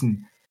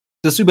erschießen.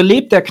 Das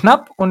überlebt er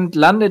knapp und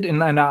landet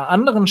in einer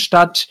anderen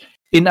Stadt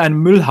in einem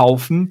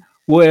Müllhaufen,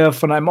 wo er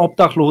von einem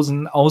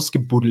Obdachlosen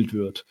ausgebuddelt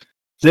wird.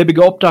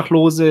 Selbiger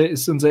Obdachlose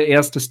ist unser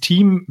erstes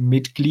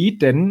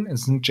Teammitglied, denn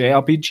es ist ein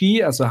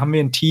JRPG, also haben wir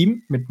ein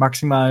Team mit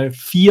maximal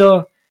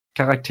 4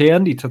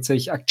 Charakteren, die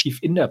tatsächlich aktiv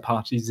in der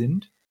Party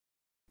sind.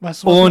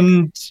 Weißt du, was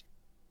mir,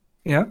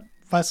 Ja?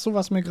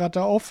 was mir gerade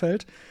da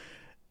auffällt?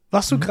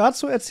 Was du gerade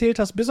so erzählt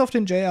hast, bis auf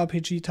den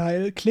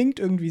JRPG-Teil, klingt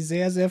irgendwie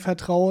sehr, sehr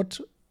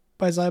vertraut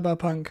bei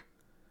Cyberpunk.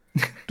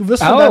 Du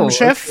wirst von deinem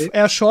Chef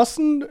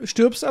erschossen,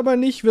 stirbst aber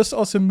nicht, wirst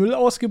aus dem Müll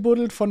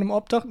ausgebuddelt von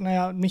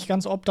einem nicht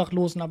ganz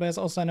Obdachlosen, aber er ist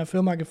aus seiner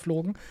Firma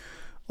geflogen.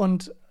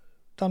 Und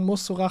dann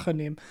musst du Rache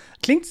nehmen.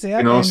 Klingt sehr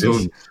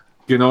ähnlich.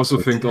 Genauso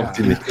fängt auch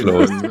die nicht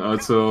an.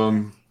 Also,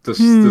 das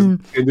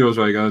kennt ihr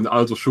wahrscheinlich, ein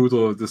alter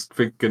Shooter, das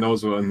fängt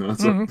genauso an.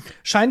 Also.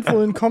 Scheint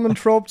wohl ein Common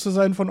Trope zu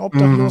sein, von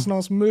Obdachlosen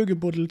aus dem Müll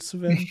gebuddelt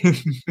zu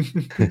werden.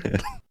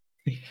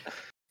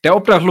 Der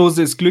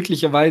Obdachlose ist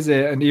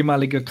glücklicherweise ein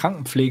ehemaliger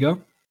Krankenpfleger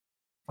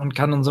und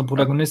kann unseren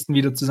Protagonisten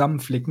wieder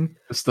zusammenflicken.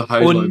 Ist der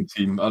Heiler im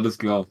Team, alles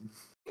klar.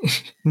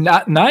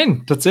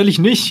 Nein, tatsächlich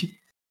nicht.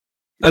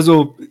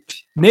 Also,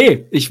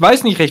 nee, ich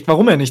weiß nicht recht,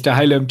 warum er nicht der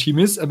Heiler im Team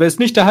ist, aber er ist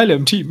nicht der Heiler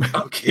im Team.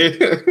 Okay.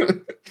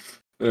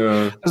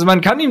 Also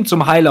man kann ihn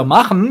zum Heiler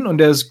machen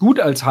und er ist gut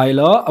als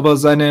Heiler, aber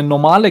seine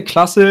normale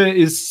Klasse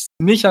ist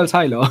nicht als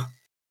Heiler.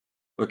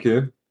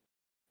 Okay.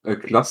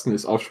 Klassen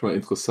ist auch schon mal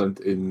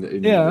interessant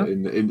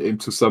im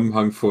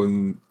Zusammenhang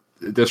von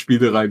der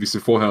Spielerei, wie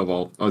sie vorher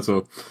war.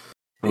 Also,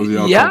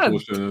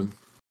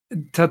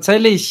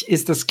 tatsächlich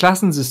ist das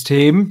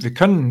Klassensystem, wir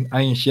können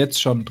eigentlich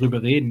jetzt schon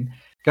drüber reden,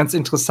 ganz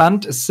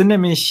interessant. Es ist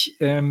nämlich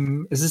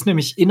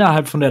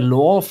innerhalb von der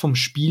Lore vom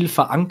Spiel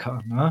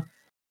verankert. Ne?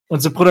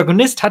 Unser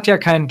Protagonist hat ja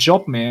keinen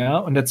Job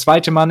mehr und der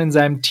zweite Mann in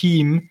seinem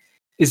Team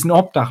ist ein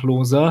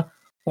Obdachloser.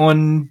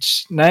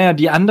 Und naja,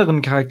 die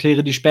anderen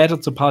Charaktere, die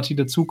später zur Party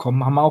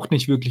dazukommen, haben auch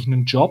nicht wirklich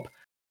einen Job.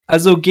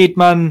 Also geht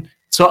man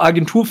zur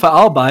Agentur für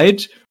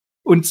Arbeit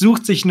und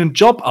sucht sich einen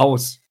Job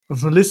aus. Das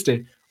ist eine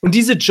Liste. Und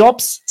diese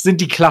Jobs sind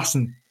die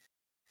Klassen.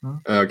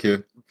 Ja, okay.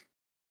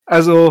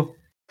 Also.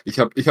 Ich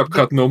hab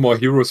gerade No More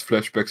Heroes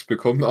Flashbacks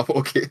bekommen, aber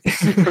okay.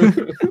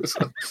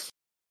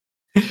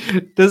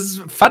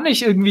 Das fand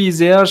ich irgendwie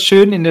sehr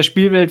schön in der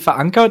Spielwelt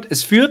verankert.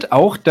 Es führt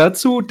auch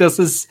dazu, dass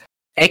es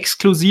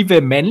exklusive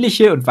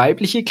männliche und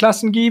weibliche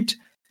Klassen gibt,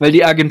 weil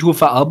die Agentur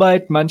für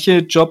Arbeit manche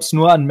Jobs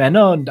nur an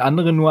Männer und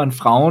andere nur an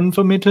Frauen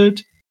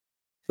vermittelt.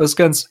 Was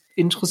ganz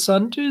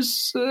interessant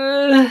ist,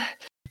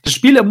 das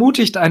Spiel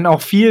ermutigt einen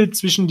auch viel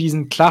zwischen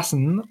diesen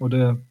Klassen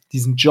oder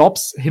diesen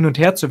Jobs hin und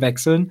her zu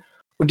wechseln.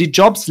 Und die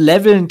Jobs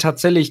leveln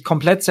tatsächlich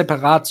komplett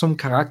separat zum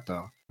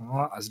Charakter.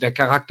 Also der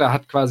Charakter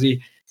hat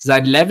quasi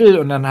sein Level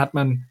und dann hat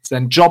man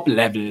sein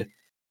Job-Level.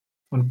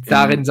 Und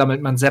darin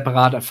sammelt man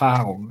separat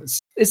Erfahrung. Es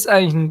ist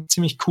eigentlich ein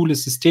ziemlich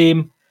cooles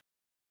System,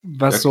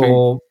 was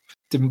so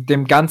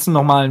dem Ganzen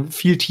nochmal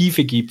viel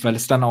Tiefe gibt, weil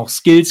es dann auch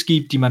Skills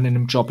gibt, die man in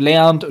einem Job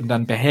lernt und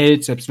dann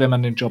behält, selbst wenn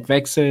man den Job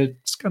wechselt.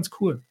 Das ist ganz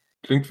cool.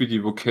 Klingt wie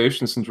die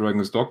Vocations in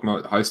Dragon's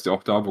Dogma, heißt ja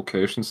auch da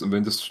Vocations. Und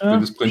wenn das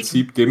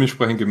Prinzip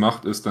dementsprechend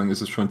gemacht ist, dann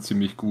ist es schon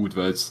ziemlich gut,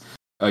 weil es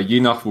je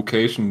nach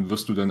Vocation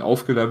wirst du dann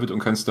aufgelevelt und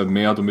kannst dann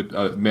mehr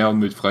und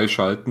mit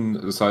freischalten.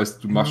 Das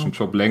heißt, du machst einen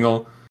Job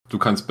länger, du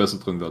kannst besser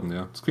drin werden,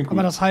 ja. Das klingt gut.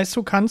 Aber das heißt,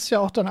 du kannst ja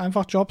auch dann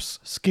einfach Jobs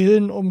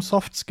skillen, um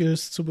Soft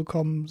Skills zu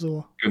bekommen,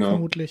 so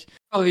vermutlich.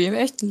 Aber wie im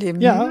echten Leben.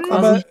 Ja,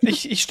 aber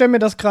ich stelle mir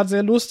das gerade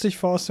sehr lustig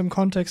vor aus dem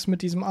Kontext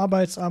mit diesem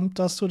Arbeitsamt,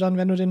 dass du dann,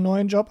 wenn du den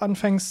neuen Job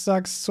anfängst,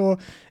 sagst so,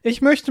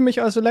 ich möchte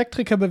mich als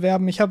Elektriker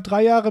bewerben. Ich habe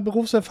 3 Jahre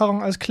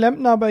Berufserfahrung als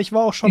Klempner, aber ich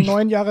war auch schon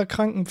 9 Jahre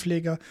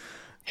Krankenpfleger.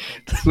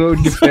 So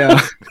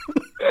ungefähr.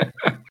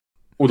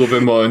 Oder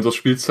wenn man in der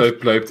Spielzeit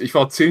bleibt, ich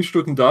war 10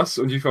 Stunden das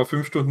und ich war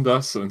 5 Stunden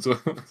das und so.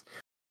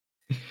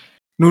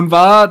 Nun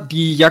war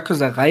die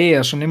Yakuza-Reihe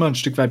ja schon immer ein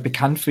Stück weit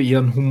bekannt für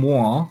ihren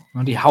Humor.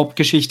 Die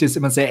Hauptgeschichte ist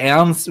immer sehr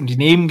ernst und die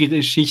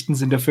Nebengeschichten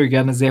sind dafür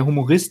gerne sehr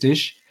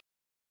humoristisch.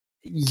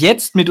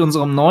 Jetzt mit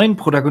unserem neuen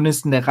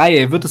Protagonisten der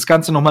Reihe wird das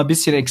Ganze noch mal ein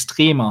bisschen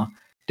extremer.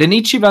 Denn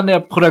Ichiban, der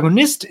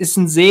Protagonist, ist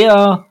ein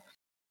sehr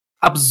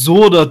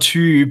absurder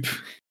Typ.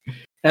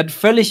 Er hat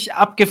völlig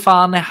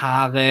abgefahrene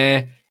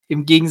Haare,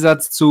 im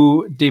Gegensatz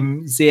zu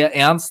dem sehr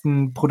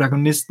ernsten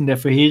Protagonisten der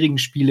vorherigen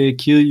Spiele,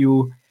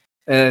 Kiryu.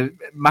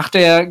 Macht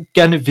er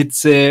gerne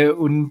Witze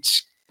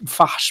und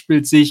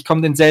verhaspelt sich,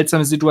 kommt in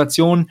seltsame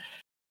Situationen.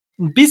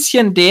 Ein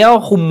bisschen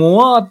der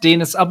Humor,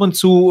 den es ab und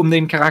zu um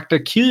den Charakter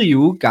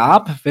Kiryu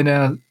gab, wenn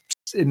er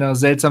in einer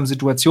seltsamen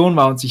Situation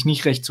war und sich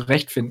nicht recht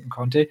zurechtfinden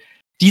konnte.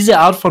 Diese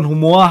Art von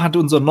Humor hat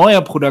unser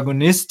neuer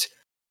Protagonist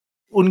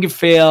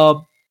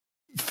ungefähr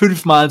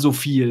 5-mal so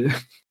viel.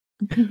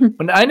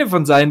 Und eine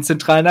von seinen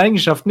zentralen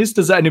Eigenschaften ist,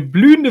 dass er eine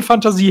blühende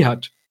Fantasie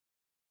hat.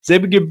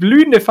 Selbige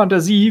blühende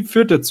Fantasie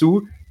führt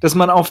dazu, dass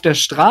man auf der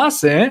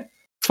Straße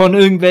von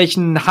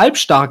irgendwelchen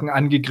Halbstarken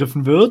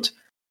angegriffen wird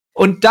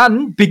und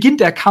dann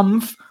beginnt der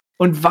Kampf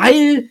und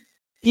weil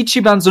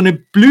Ichiban so eine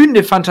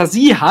blühende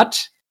Fantasie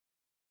hat,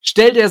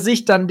 stellt er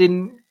sich dann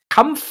den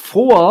Kampf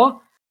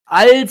vor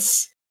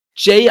als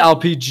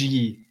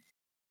JRPG.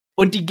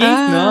 Und die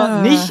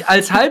Gegner nicht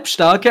als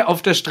Halbstarke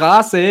auf der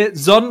Straße,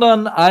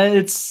 sondern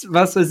als,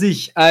 was weiß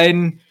ich,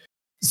 ein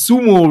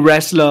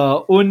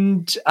Sumo-Wrestler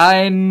und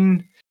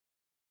ein,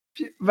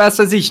 was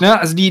weiß ich, ne?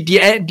 Also die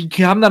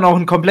haben dann auch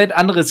ein komplett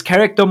anderes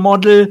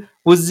Character-Model,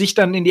 wo sie sich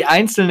dann in die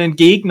einzelnen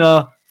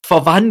Gegner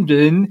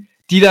verwandeln,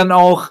 die dann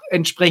auch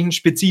entsprechend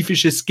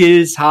spezifische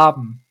Skills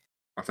haben.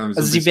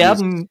 Also sie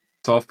werden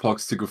South Park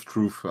Stick of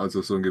Truth,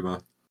 also so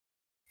gemacht.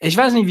 Ich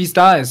weiß nicht, wie es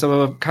da ist,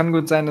 aber kann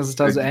gut sein, dass es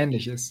da so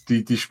ähnlich ist.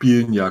 Die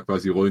spielen ja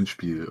quasi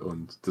Rollenspiel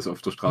und das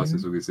auf der Straße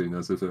so gesehen.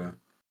 Also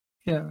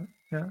ja.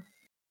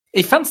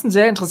 Ich fand es ein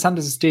sehr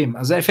interessantes System.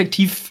 Also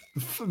effektiv,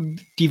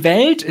 die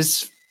Welt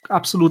ist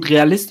absolut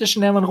realistisch,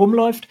 in der man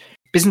rumläuft,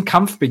 bis ein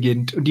Kampf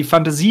beginnt und die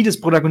Fantasie des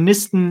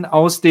Protagonisten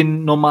aus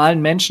den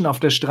normalen Menschen auf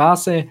der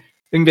Straße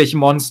irgendwelche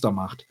Monster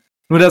macht.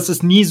 Nur, dass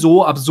es nie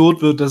so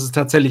absurd wird, dass es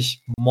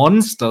tatsächlich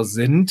Monster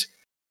sind,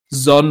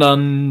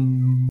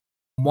 sondern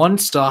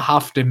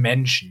monsterhafte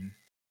Menschen.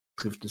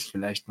 Trifft es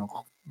vielleicht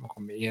noch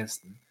am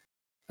ehesten.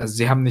 Also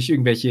sie haben nicht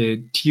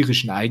irgendwelche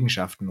tierischen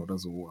Eigenschaften oder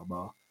so,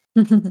 aber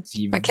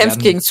man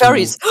kämpft gegen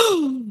Furries.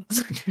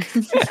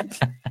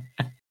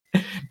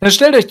 Dann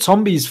stellt euch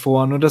Zombies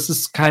vor, nur dass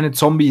es keine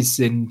Zombies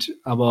sind,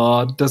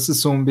 aber das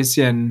ist so ein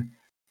bisschen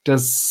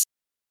das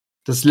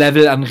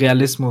Level an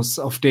Realismus,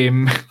 auf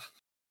dem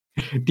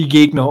die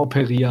Gegner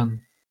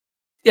operieren.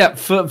 Ja,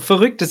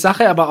 verrückte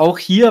Sache, aber auch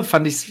hier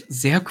fand ich es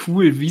sehr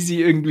cool, wie sie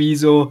irgendwie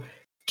so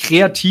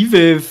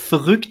kreative,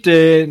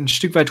 verrückte, ein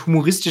Stück weit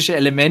humoristische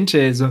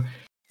Elemente so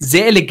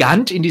sehr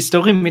elegant in die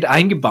Story mit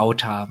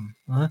eingebaut haben.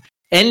 Ne?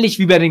 Ähnlich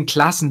wie bei den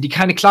Klassen, die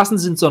keine Klassen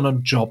sind,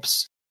 sondern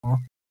Jobs.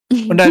 Ne?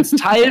 Und als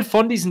Teil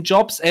von diesen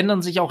Jobs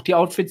ändern sich auch die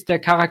Outfits der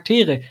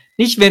Charaktere.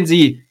 Nicht, wenn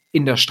sie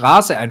in der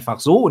Straße einfach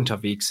so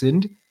unterwegs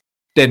sind,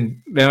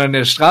 denn wenn man in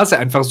der Straße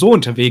einfach so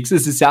unterwegs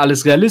ist, ist ja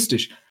alles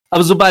realistisch.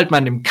 Aber sobald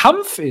man im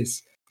Kampf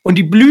ist und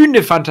die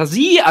blühende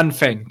Fantasie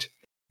anfängt,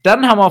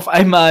 dann haben auf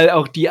einmal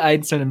auch die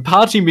einzelnen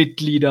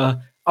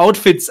Partymitglieder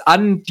Outfits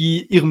an,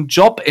 die ihrem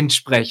Job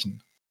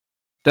entsprechen.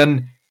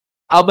 Dann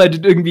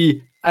arbeitet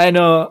irgendwie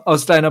einer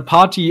aus deiner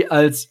Party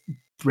als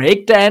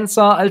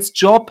Breakdancer als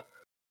Job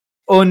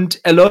und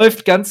er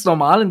läuft ganz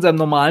normal in seinem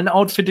normalen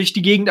Outfit durch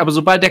die Gegend, aber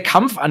sobald der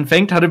Kampf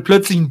anfängt, hat er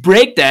plötzlich ein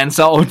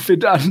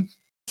Breakdancer-Outfit an.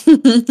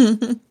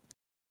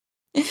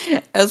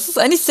 Es ist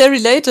eigentlich sehr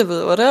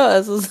relatable, oder?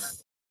 Also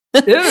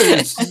ja,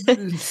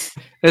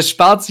 es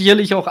spart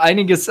sicherlich auch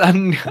einiges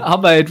an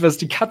Arbeit, was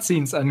die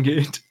Cutscenes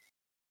angeht.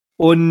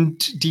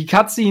 Und die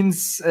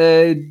Cutscenes,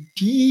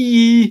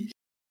 die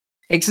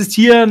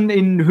existieren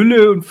in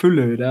Hülle und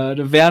Fülle.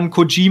 Da wären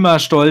Kojima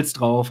stolz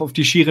drauf, auf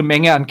die schiere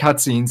Menge an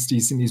Cutscenes, die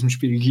es in diesem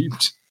Spiel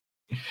gibt.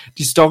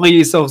 Die Story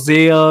ist auch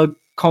sehr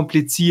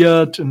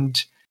kompliziert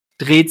und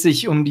dreht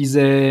sich um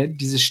diese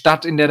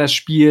Stadt, in der das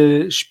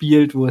Spiel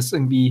spielt, wo es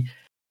irgendwie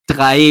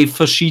 3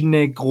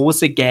 verschiedene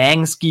große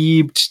Gangs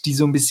gibt, die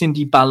so ein bisschen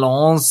die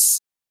Balance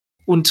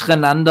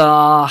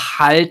untereinander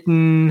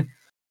halten,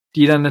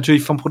 die dann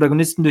natürlich vom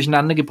Protagonisten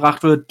durcheinander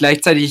gebracht wird.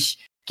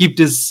 Gleichzeitig gibt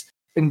es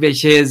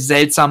irgendwelche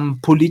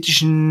seltsamen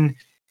politischen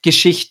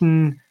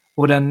Geschichten,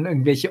 wo dann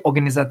irgendwelche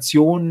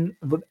Organisationen,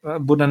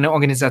 wo dann eine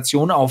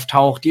Organisation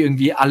auftaucht, die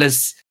irgendwie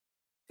alles,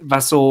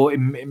 was so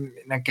in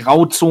der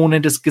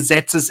Grauzone des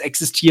Gesetzes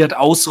existiert,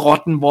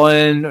 ausrotten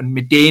wollen, und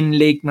mit denen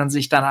legt man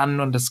sich dann an,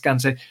 und das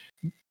Ganze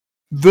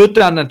wird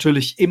dann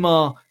natürlich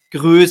immer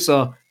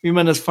größer, wie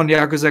man das von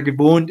Yakuza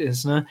gewohnt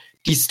ist. Ne?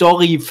 Die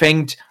Story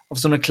fängt auf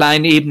so einer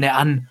kleinen Ebene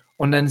an,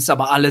 und dann ist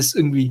aber alles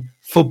irgendwie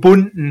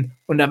verbunden,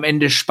 und am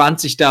Ende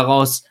spannt sich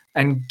daraus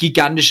ein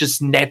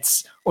gigantisches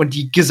Netz, und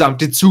die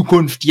gesamte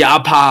Zukunft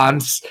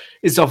Japans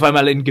ist auf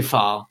einmal in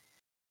Gefahr.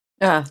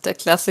 Ja, der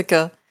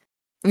Klassiker.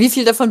 Wie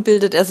viel davon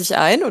bildet er sich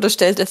ein oder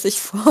stellt er sich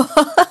vor?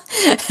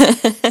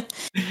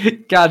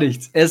 Gar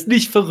nichts. Er ist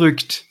nicht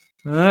verrückt.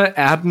 Ne?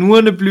 Er hat nur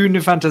eine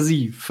blühende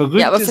Fantasie. Verrückt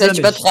Ja, aber ist vielleicht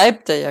er nicht.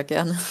 übertreibt er ja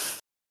gerne.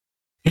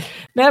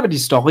 Naja, aber die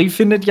Story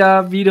findet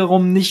ja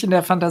wiederum nicht in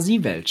der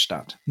Fantasiewelt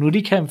statt. Nur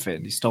die Kämpfe.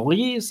 Die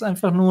Story ist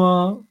einfach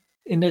nur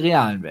in der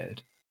realen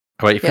Welt.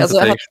 Aber ich Ja, finde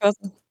also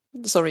tatsächlich.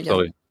 Sorry, ja.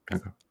 Sorry,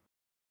 danke.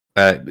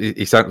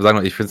 Ich sag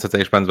noch, ich finde es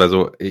tatsächlich spannend, weil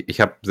so,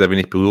 ich habe sehr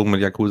wenig Berührung mit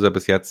Yakuza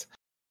bis jetzt.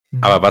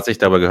 Aber was ich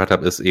darüber gehört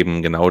habe, ist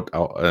eben genau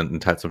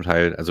zum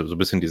Teil, also so ein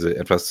bisschen diese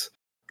etwas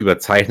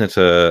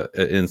überzeichnete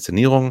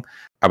Inszenierung,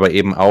 aber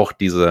eben auch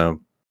diese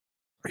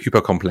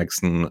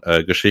hyperkomplexen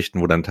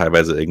Geschichten, wo dann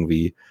teilweise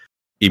irgendwie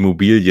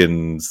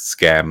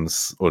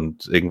Immobilien-Scams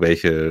und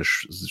irgendwelche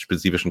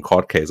spezifischen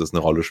Court Cases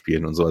eine Rolle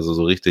spielen und so, also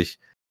so richtig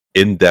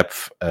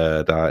in-depth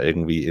da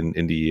irgendwie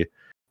in die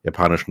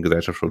japanischen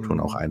Gesellschaftsstrukturen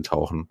auch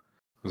eintauchen.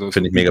 Also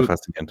finde ich mega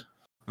faszinierend.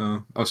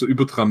 Ja, also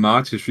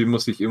überdramatisch, wie man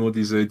sich immer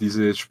diese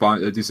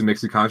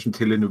mexikanischen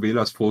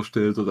Telenovelas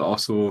vorstellt, oder auch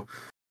so,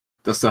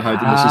 dass da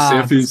halt immer so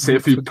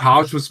sehr viel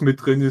Pathos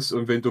mit drin ist,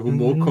 und wenn der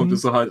Humor kommt,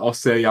 ist er halt auch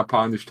sehr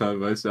japanisch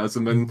teilweise.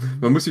 Also man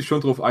muss sich schon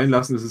darauf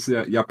einlassen, dass es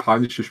sehr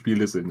japanische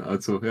Spiele sind.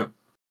 Also ja.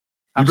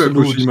 Absolut. Wie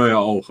bei Kojima ja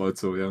auch.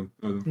 Also ja.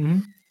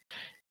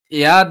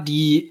 Ja,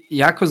 die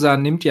Yakuza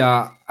nimmt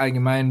ja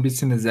allgemein ein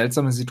bisschen eine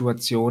seltsame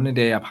Situation in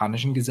der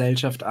japanischen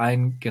Gesellschaft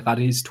ein,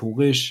 gerade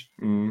historisch.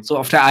 So,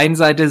 auf der einen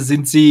Seite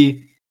sind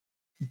sie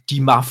die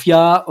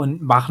Mafia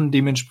und machen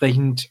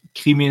dementsprechend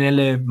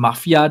kriminelle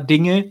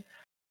Mafia-Dinge.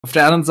 Auf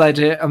der anderen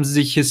Seite haben sie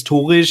sich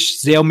historisch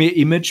sehr um ihr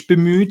Image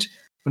bemüht.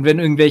 Und wenn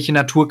irgendwelche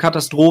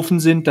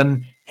Naturkatastrophen sind,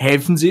 dann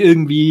helfen sie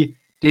irgendwie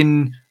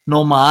den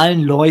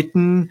normalen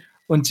Leuten,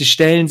 und sie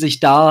stellen sich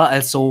dar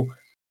als so,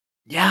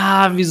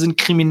 ja, wir sind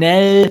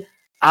kriminell,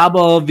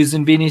 aber wir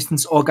sind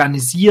wenigstens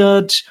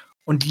organisiert,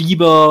 und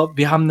lieber,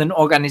 wir haben einen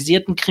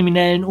organisierten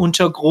kriminellen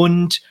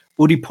Untergrund,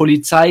 wo die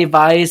Polizei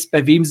weiß,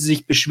 bei wem sie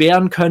sich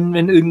beschweren können,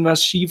 wenn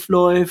irgendwas schief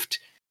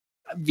läuft.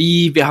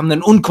 Wir haben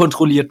einen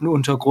unkontrollierten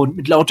Untergrund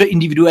mit lauter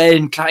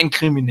individuellen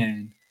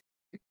Kleinkriminellen.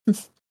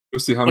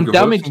 Sie haben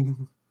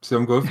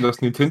geholfen,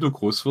 dass Nintendo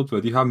groß wird, weil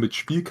die haben mit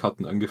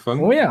Spielkarten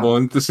angefangen. Oh ja.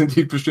 Und das sind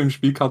die bestimmten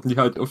Spielkarten, die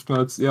halt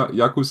oftmals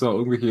Yakuza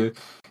irgendwelche,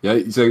 ja,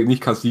 ist ja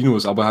nicht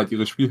Casinos, aber halt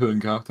ihre Spielhöhlen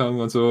gehabt haben.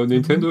 Also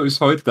Nintendo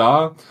ist heute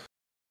da,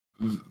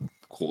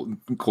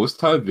 ein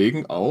Großteil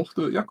wegen auch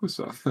der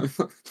Yakuza.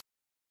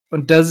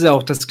 Und das ist ja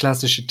auch das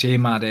klassische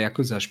Thema der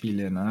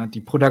Yakuza-Spiele. Ne?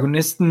 Die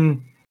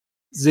Protagonisten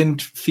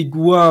sind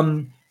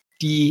Figuren,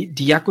 die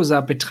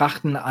Yakuza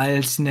betrachten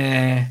als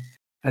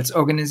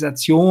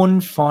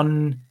Organisation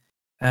von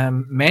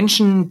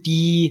Menschen,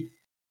 die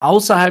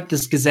außerhalb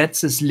des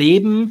Gesetzes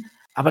leben,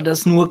 aber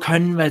das nur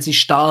können, weil sie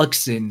stark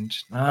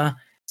sind. Ne?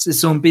 Es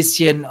ist so ein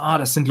bisschen,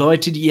 das sind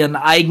Leute, die ihren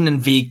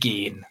eigenen Weg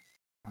gehen.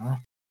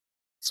 Ne?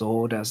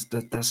 So, da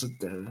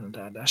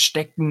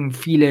stecken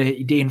viele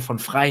Ideen von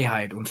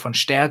Freiheit und von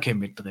Stärke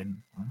mit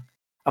drin. Ne?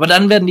 Aber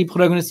dann werden die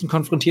Protagonisten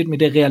konfrontiert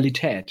mit der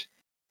Realität,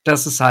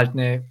 dass es halt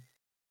eine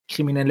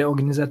kriminelle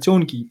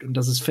Organisation gibt und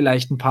dass es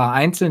vielleicht ein paar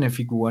einzelne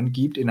Figuren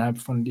gibt innerhalb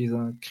von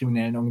dieser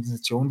kriminellen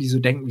Organisation, die so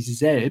denken wie sie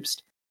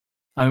selbst.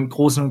 Aber im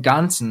Großen und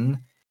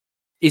Ganzen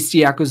ist die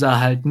Yakuza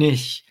halt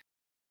nicht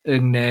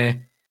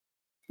irgendeine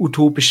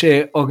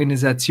utopische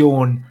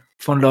Organisation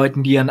von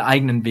Leuten, die ihren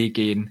eigenen Weg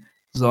gehen,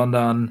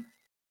 sondern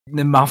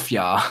eine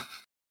Mafia.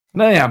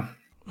 Naja,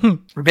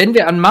 wenn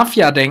wir an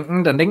Mafia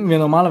denken, dann denken wir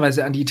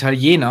normalerweise an die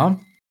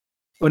Italiener.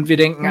 Und wir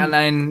denken an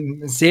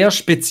eine sehr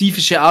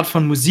spezifische Art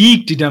von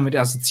Musik, die damit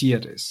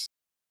assoziiert ist.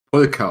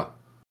 Polka.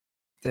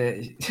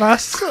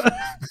 Was?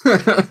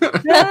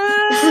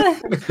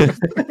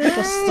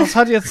 Das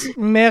hat jetzt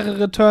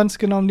mehrere Turns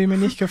genommen, die mir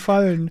nicht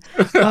gefallen.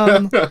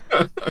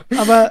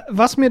 Aber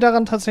was mir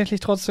daran tatsächlich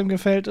trotzdem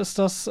gefällt, ist,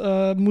 dass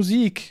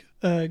Musik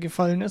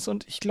gefallen ist.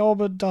 Und ich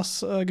glaube,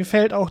 das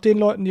gefällt auch den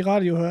Leuten, die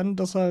Radio hören.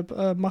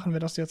 Deshalb machen wir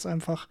das jetzt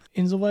einfach.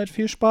 Insoweit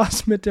viel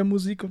Spaß mit der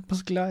Musik und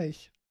bis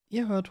gleich.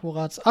 Ihr hört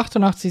Horaz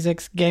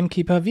 88.6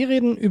 GameKeeper. Wir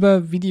reden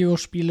über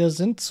Videospiele,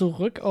 sind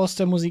zurück aus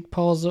der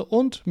Musikpause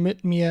und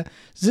mit mir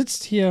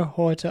sitzt hier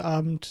heute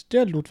Abend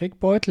der Ludwig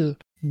Beuttel.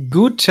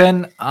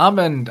 Guten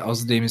Abend.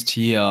 Außerdem ist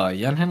hier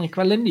Jan Henryk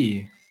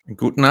Walendy.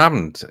 Guten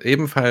Abend.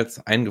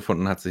 Ebenfalls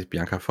eingefunden hat sich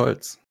Bianca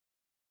Volz.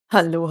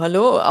 Hallo,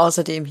 hallo.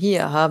 Außerdem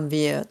hier haben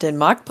wir den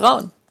Marc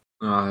Braun.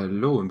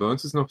 Hallo, und bei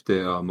uns ist noch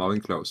der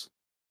Marvin Clauß.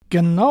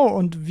 Genau,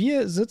 und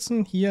wir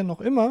sitzen hier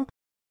noch immer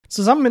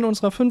zusammen in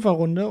unserer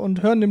Fünferrunde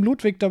und hören dem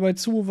Ludwig dabei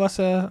zu, was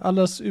er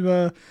alles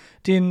über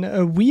den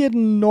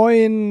weirden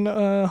neuen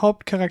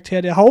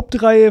Hauptcharakter der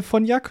Hauptreihe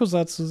von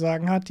Yakuza zu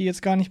sagen hat, die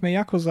jetzt gar nicht mehr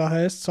Yakuza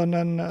heißt,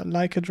 sondern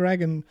Like a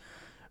Dragon,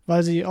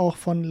 weil sie auch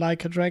von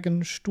Like a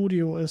Dragon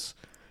Studio ist,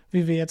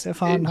 wie wir jetzt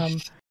erfahren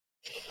haben.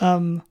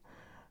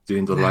 Die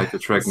in der Like a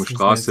Dragon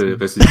Straße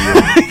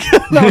residieren.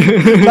 Genau,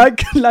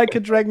 like a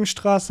Dragon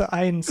Straße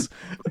 1.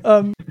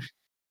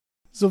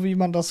 So wie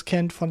man das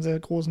kennt von sehr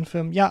großen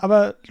Firmen. Ja,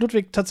 aber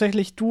Ludwig,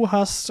 tatsächlich, du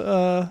hast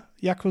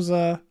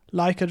Yakuza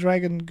Like a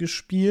Dragon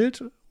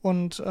gespielt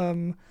und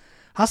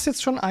hast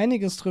jetzt schon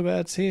einiges drüber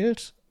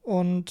erzählt.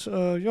 Und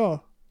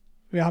ja,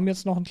 wir haben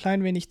jetzt noch ein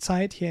klein wenig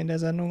Zeit hier in der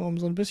Sendung, um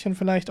so ein bisschen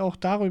vielleicht auch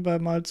darüber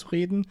mal zu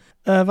reden,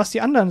 was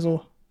die anderen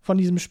so von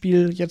diesem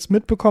Spiel jetzt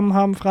mitbekommen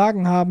haben,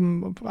 Fragen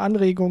haben,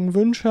 Anregungen,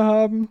 Wünsche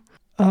haben.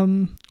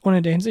 Und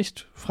in der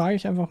Hinsicht frage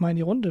ich einfach mal in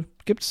die Runde.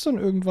 Gibt es denn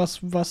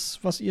irgendwas,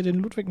 was ihr den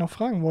Ludwig noch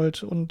fragen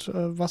wollt und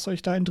was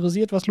euch da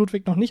interessiert, was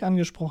Ludwig noch nicht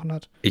angesprochen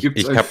hat? Gibt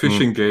es ein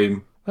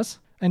Fishing-Game? Was?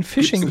 Ein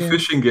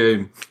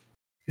Fishing-Game?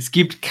 Es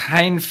gibt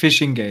kein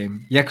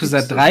Fishing-Game.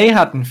 Yakuza 3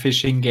 hat ein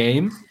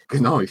Fishing-Game.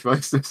 Genau, ich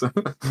weiß das.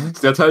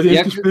 Der Teil, den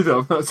ich gespielt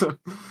habe. Also.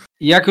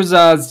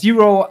 Yakuza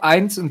 0,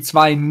 1 und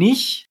 2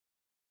 nicht.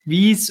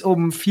 Wie es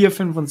um 4,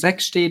 5 und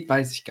 6 steht,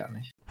 weiß ich gar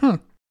nicht.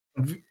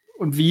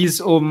 Und wie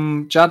es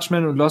um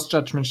Judgment und Lost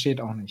Judgment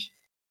steht, auch nicht.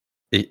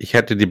 Ich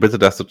hätte die Bitte,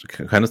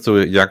 könntest du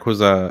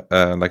Yakuza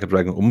Like a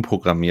Dragon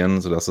umprogrammieren,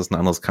 sodass es ein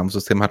anderes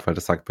Kampfsystem hat, weil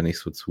das sagt mir nicht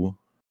so zu.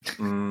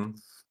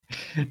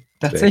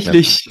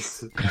 Tatsächlich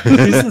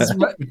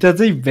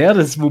wäre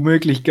das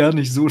womöglich gar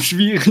nicht so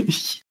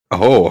schwierig.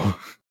 Oh.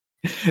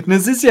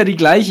 Das ist ja die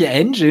gleiche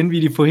Engine wie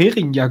die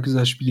vorherigen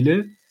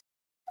Yakuza-Spiele.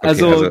 Okay,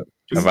 also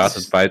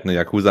erwartet bald eine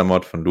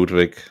Yakuza-Mod von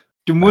Ludwig.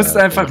 Du musst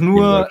einfach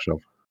nur...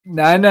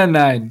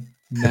 Nein.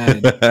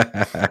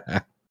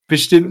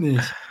 Bestimmt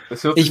nicht.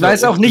 Ich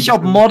weiß auch nicht,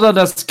 ob Modder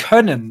das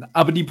können,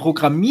 aber die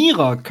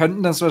Programmierer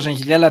könnten das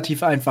wahrscheinlich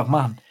relativ einfach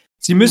machen.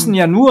 Sie müssen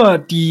ja nur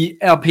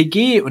die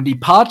RPG- und die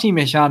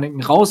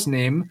Party-Mechaniken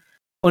rausnehmen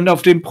und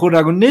auf den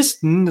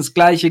Protagonisten das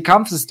gleiche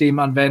Kampfsystem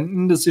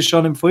anwenden, das sie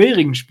schon im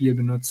vorherigen Spiel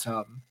benutzt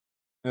haben.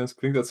 Ja, es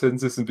klingt, als hätten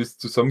sie es ein bisschen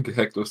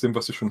zusammengehackt aus dem,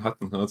 was sie schon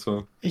hatten.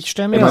 Also. Ich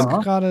stelle mir das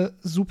gerade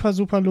super,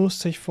 super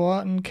lustig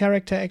vor, ein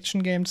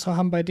Character-Action-Game zu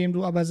haben, bei dem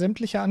du aber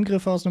sämtliche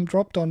Angriffe aus einem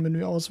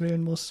Dropdown-Menü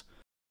auswählen musst.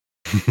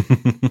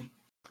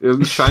 Ja,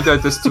 es scheint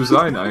halt das zu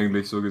sein,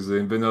 eigentlich, so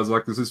gesehen. Wenn er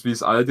sagt, das ist wie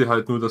das alte,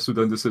 halt nur, dass du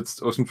dann das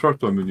jetzt aus dem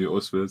Dropdown-Menü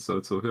auswählst.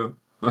 Also, ja.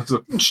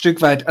 Ein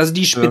Stück weit. Also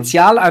die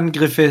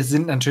Spezialangriffe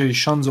sind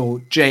natürlich schon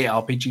so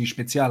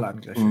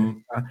JRPG-Spezialangriffe.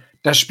 Mhm. Ja.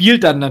 Da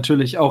spielt dann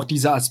natürlich auch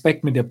dieser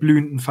Aspekt mit der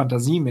blühenden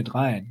Fantasie mit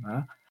rein.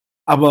 Ja.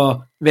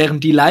 Aber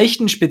während die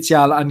leichten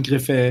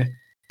Spezialangriffe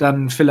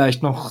dann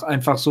vielleicht noch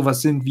einfach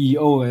sowas sind wie,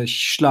 oh,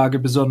 ich schlage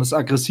besonders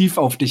aggressiv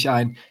auf dich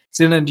ein,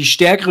 sind dann die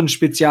stärkeren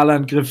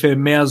Spezialangriffe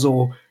mehr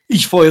so,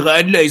 ich feuere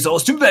einen Laser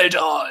aus dem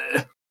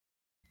Weltall.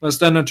 Was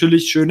dann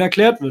natürlich schön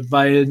erklärt wird,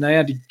 weil,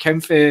 naja, die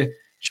Kämpfe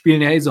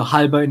spielen ja so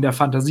halber in der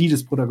Fantasie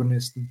des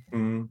Protagonisten.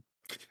 Mhm.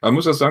 Man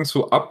muss ja sagen,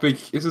 so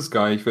abwegig ist es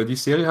gar nicht, weil die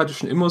Serie hatte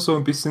schon immer so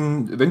ein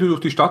bisschen, wenn du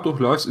durch die Stadt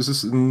durchläufst, ist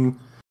es ein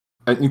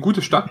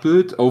gutes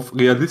Stadtbild auf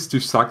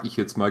realistisch, sag ich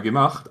jetzt mal,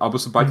 gemacht, aber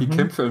sobald die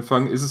Kämpfe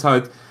anfangen, ist es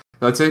halt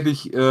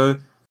tatsächlich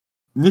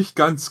nicht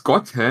ganz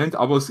Gotthand,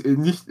 aber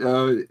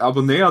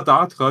aber näher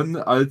da dran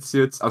als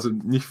jetzt, also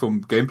nicht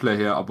vom Gameplay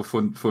her, aber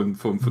von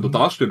der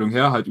Darstellung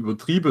her halt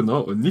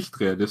übertriebener und nicht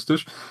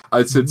realistisch,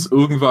 als jetzt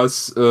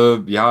irgendwas, ich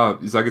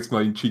sage jetzt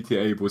mal in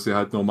GTA, wo sie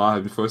halt normal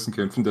halt mit Fäusten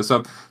kämpfen.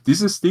 Deshalb,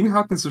 dieses Ding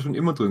hatten sie schon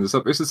immer drin.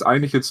 Deshalb ist es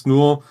eigentlich jetzt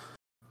nur,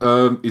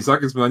 ich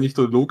sage jetzt mal nicht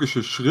der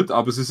logische Schritt,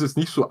 aber es ist jetzt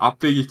nicht so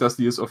abwegig, dass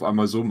die es auf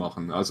einmal so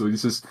machen. Also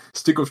dieses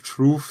Stick of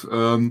Truth,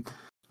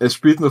 es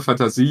spielt nur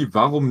Fantasie,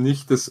 warum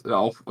nicht das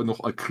auch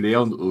noch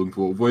erklären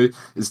irgendwo? Obwohl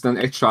es dann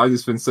echt schade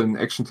ist, wenn es dann ein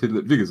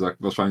Action-Titel, wie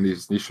gesagt, wahrscheinlich ist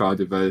es nicht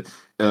schade, weil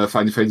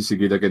Final Fantasy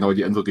geht ja genau in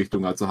die andere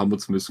Richtung, also haben wir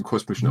zumindest einen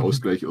kosmischen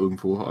Ausgleich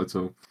irgendwo,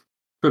 also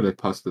vielleicht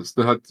passt es.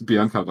 Da hat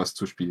Bianca was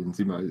zu spielen,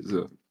 sieh mal,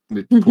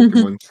 mit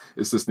Pokémon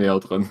ist es näher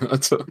dran.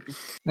 Also.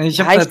 Ich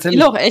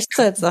spiele auch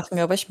Echtzeitsachen,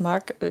 aber ich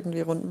mag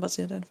irgendwie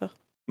rundenbasiert einfach.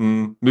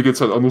 Mir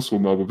geht's halt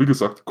andersrum, aber wie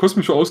gesagt,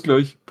 kosmischer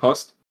Ausgleich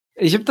passt.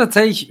 Ich habe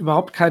tatsächlich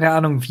überhaupt keine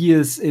Ahnung, wie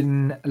es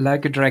in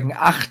Like a Dragon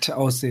 8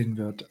 aussehen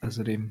wird,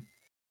 also dem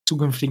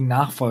zukünftigen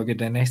Nachfolger,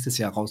 der nächstes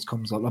Jahr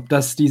rauskommen soll. Ob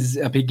das dieses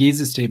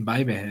RPG-System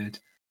beibehält.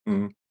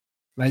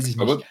 Weiß ich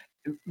nicht. Aber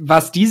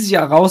was dieses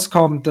Jahr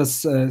rauskommt,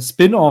 das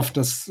Spin-off,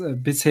 das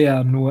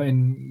bisher nur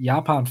in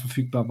Japan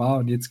verfügbar war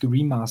und jetzt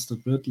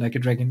geremastert wird, Like a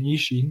Dragon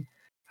Ishin,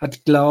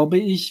 hat, glaube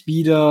ich,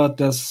 wieder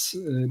das,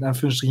 in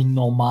Anführungsstrichen,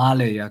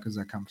 normale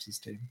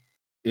Yakuza-Kampfsystem.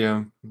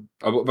 Ja,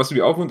 aber was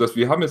mich auch wundert,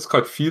 wir haben jetzt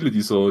gerade viele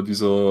dieser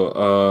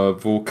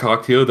wo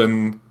Charaktere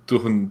dann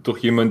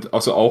durch jemand,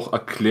 also auch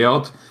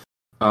erklärt,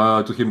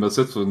 durch jemand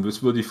ersetzt wurden.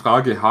 Das wurde die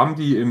Frage, haben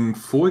die im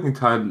vorigen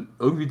Teil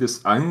irgendwie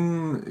das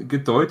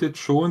angedeutet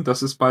schon,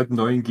 dass es bald einen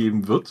neuen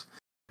geben wird?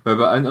 Weil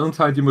bei allen anderen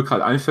Teilen, die mir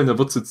gerade einfallen, da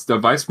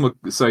weiß man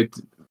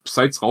seit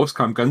es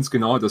rauskam ganz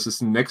genau, dass es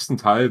im nächsten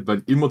Teil,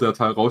 weil immer der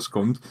Teil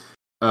rauskommt,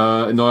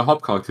 ein neuer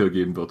Hauptcharakter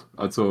geben wird.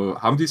 Also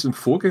haben die es im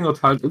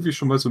Vorgängerteil irgendwie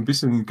schon mal so ein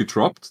bisschen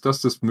gedroppt, dass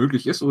das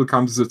möglich ist, oder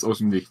kam das jetzt aus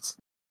dem Nichts?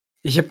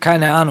 Ich habe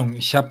keine Ahnung.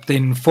 Ich habe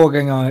den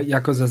Vorgänger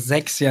Yakuza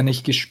 6 ja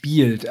nicht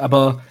gespielt,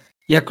 aber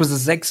Yakuza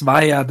 6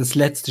 war ja das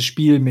letzte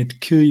Spiel mit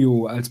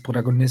Kiryu als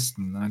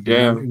Protagonisten, ne,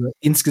 den man über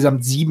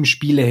insgesamt 7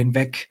 Spiele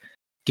hinweg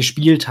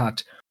gespielt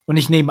hat. Und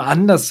ich nehme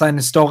an, dass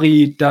seine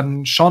Story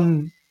dann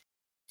schon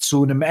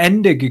zu einem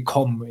Ende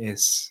gekommen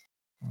ist.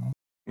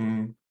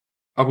 Mhm.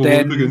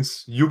 Aber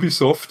übrigens,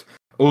 Ubisoft,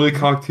 eure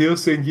Charaktere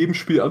sehen in jedem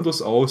Spiel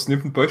anders aus.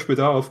 Nehmt ein Beispiel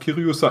darauf,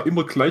 Kiryu sah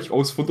immer gleich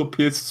aus von der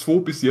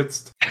PS2 bis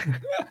jetzt.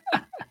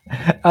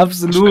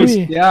 Absolut,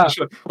 ja.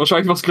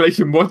 Wahrscheinlich war das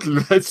gleiche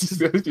Model, als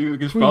die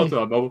gespart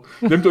haben, aber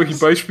nehmt euch ein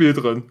Beispiel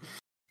dran.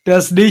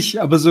 Das nicht,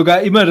 aber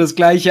sogar immer das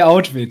gleiche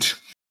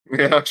Outfit.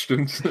 Ja,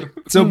 stimmt.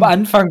 Zum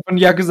Anfang von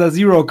Yakuza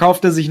Zero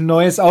kauft er sich ein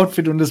neues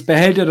Outfit und das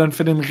behält er dann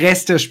für den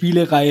Rest der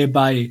Spielereihe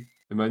bei.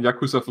 Ich meine,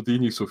 Yakuza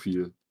verdient nicht so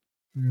viel.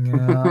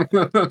 Ja.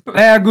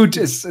 Naja, gut,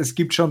 es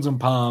gibt schon so ein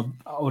paar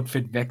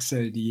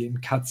Outfit-Wechsel, die in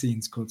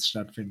Cutscenes kurz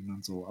stattfinden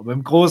und so. Aber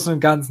im Großen und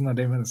Ganzen hat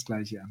er immer das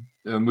Gleiche an.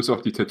 Er muss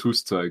auch die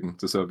Tattoos zeigen,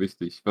 das ist ja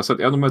wichtig. Was hat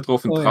er nochmal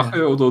drauf? Ein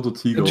Drache oder der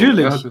Tiger?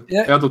 Natürlich.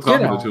 Er der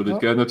Drache natürlich,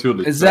 gell,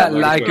 natürlich. Ist ja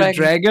like a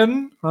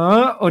Dragon.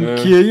 Und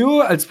Kiryu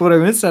als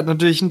Protagonist hat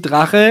natürlich einen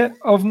Drache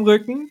auf dem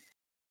Rücken.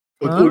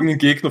 Und irgendein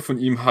Gegner von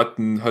ihm hat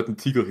einen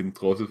Tiger hinten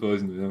drauf, das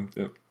weiß ich nicht.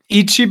 Ja.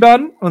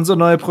 Ichiban, unser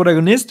neuer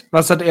Protagonist,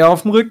 was hat er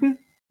auf dem Rücken?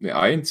 Ne,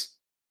 1.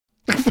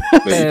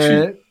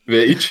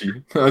 Wer Ichi?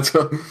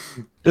 Also.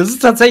 Das ist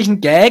tatsächlich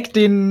ein Gag,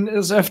 den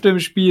es öfter im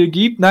Spiel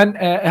gibt. Nein,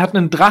 er hat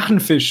einen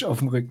Drachenfisch auf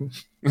dem Rücken.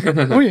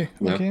 Ui,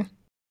 okay.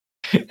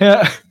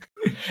 Ja.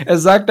 Er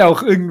sagt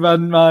auch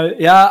irgendwann mal,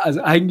 ja,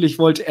 also eigentlich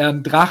wollte er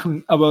einen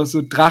Drachen, aber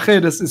so Drache,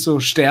 das ist so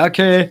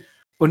Stärke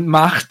und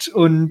Macht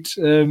und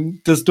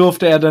das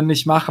durfte er dann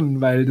nicht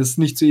machen, weil das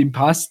nicht zu ihm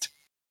passt.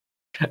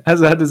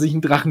 Also hat er sich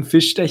einen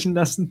Drachenfisch stechen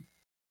lassen.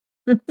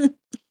 Das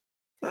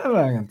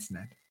war ganz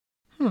nett.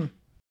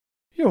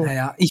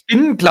 Naja, ich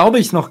bin, glaube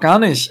ich, noch gar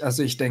nicht,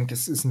 also ich denke,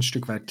 es ist ein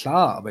Stück weit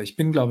klar, aber ich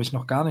bin, glaube ich,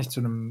 noch gar nicht zu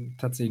einem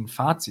tatsächlichen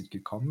Fazit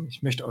gekommen.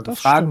 Ich möchte eure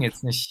Fragen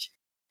jetzt nicht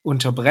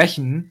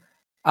unterbrechen,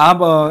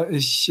 aber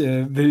ich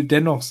will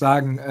dennoch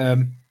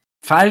sagen,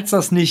 falls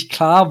das nicht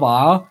klar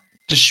war,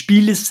 das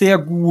Spiel ist sehr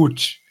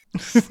gut.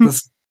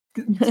 Es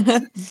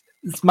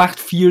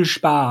macht viel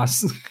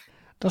Spaß.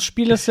 Das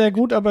Spiel ist sehr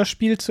gut, aber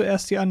spielt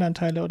zuerst die anderen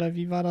Teile, oder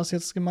wie war das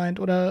jetzt gemeint?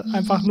 Oder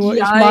einfach nur,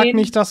 ich mag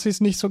nicht, dass sie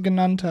es nicht so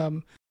genannt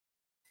haben.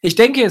 Ich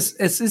denke, es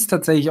ist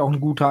tatsächlich auch ein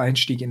guter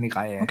Einstieg in die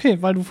Reihe.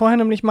 Okay, weil du vorher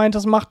nämlich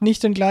meintest, macht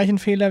nicht den gleichen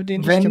Fehler,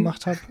 den ich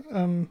gemacht habe.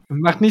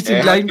 Macht nicht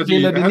den gleichen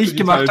Fehler, den ich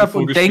gemacht habe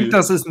und denkt,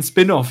 dass es ein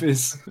Spin-off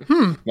ist.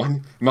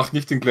 Macht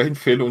nicht den gleichen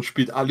Fehler und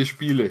spielt alle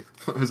Spiele.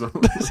 Also.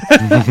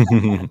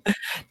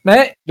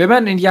 Wenn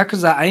man in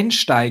Yakuza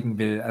einsteigen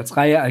will, als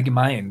Reihe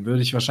allgemein,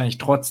 würde ich wahrscheinlich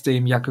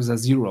trotzdem Yakuza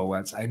Zero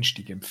als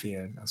Einstieg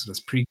empfehlen. Also das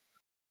Pre.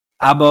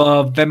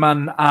 Aber wenn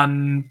man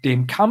an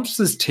dem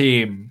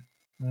Kampfsystem,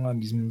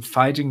 an diesem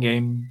Fighting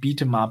Game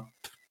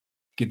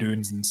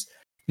Beat'em-up-Gedönsens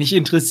nicht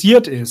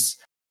interessiert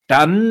ist,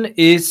 dann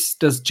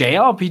ist das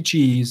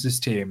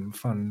JRPG-System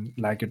von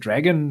Like a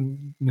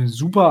Dragon eine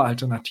super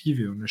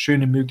Alternative und eine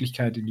schöne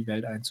Möglichkeit, in die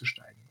Welt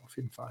einzusteigen, auf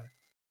jeden Fall.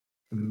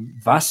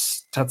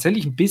 Was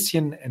tatsächlich ein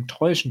bisschen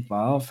enttäuschend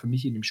war für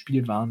mich in dem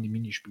Spiel, waren die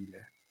Minispiele.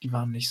 Die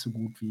waren nicht so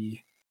gut,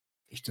 wie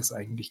ich das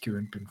eigentlich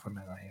gewöhnt bin von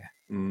der Reihe.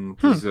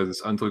 Das ist ja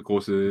das andere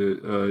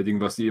große Ding,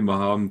 was die immer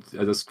haben,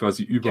 dass es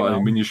quasi überall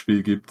ein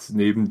Minispiel gibt,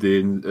 neben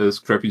den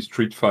Scrappy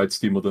Street Fights,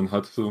 die man dann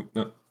hat. So,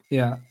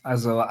 ja,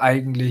 also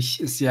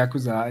eigentlich ist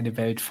Yakuza eine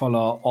Welt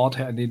voller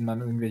Orte, an denen man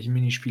irgendwelche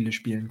Minispiele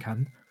spielen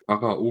kann.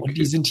 Okay. Und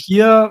die sind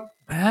hier,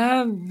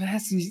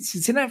 sie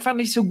sind einfach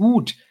nicht so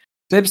gut.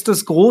 Selbst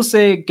das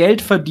große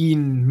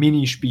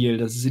Geldverdienen-Minispiel,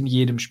 das es in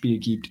jedem Spiel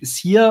gibt, ist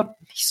hier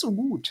nicht so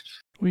gut.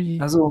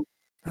 Ui. Also,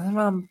 das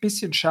war ein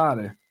bisschen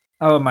schade.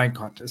 Aber mein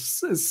Gott, es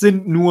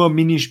sind nur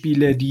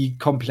Minispiele, die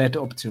komplett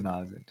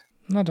optional sind.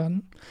 Na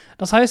dann.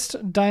 Das heißt,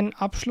 dein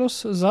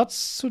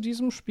Abschlusssatz zu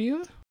diesem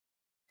Spiel?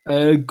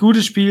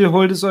 Gutes Spiel,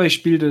 holt es euch,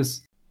 spielt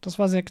es. Das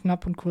war sehr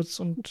knapp und kurz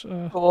und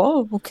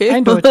okay.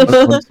 Eindeutig.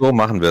 Und so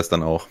machen wir es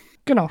dann auch.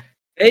 Genau.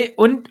 Ey,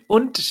 und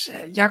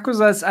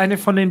Yakuza ist eine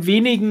von den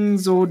wenigen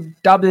so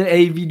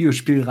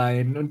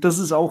Double-A-Videospielreihen. Und das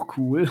ist auch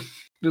cool,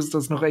 dass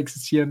das noch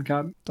existieren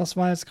kann. Das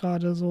war jetzt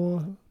gerade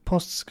so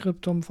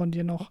Postskriptum von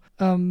dir noch.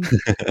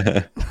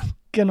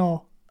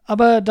 Genau.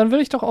 Aber dann will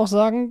ich doch auch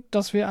sagen,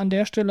 dass wir an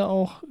der Stelle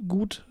auch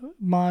gut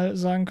mal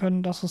sagen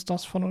können, dass es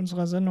das von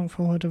unserer Sendung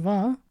für heute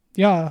war.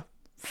 Ja,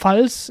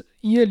 falls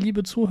ihr,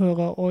 liebe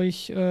Zuhörer,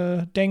 euch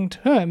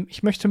denkt,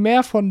 ich möchte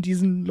mehr von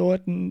diesen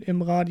Leuten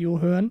im Radio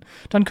hören,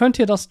 dann könnt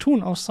ihr das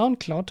tun auf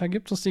Soundcloud. Da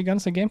gibt es die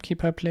ganze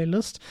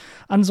GameKeeper-Playlist.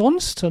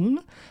 Ansonsten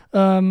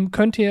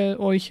könnt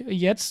ihr euch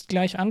jetzt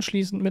gleich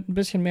anschließend mit ein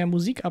bisschen mehr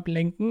Musik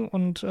ablenken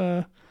und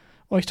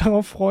euch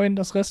darauf freuen,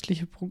 das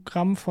restliche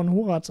Programm von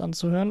Horaz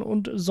anzuhören.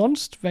 Und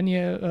sonst, wenn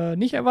ihr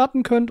nicht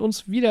erwarten könnt,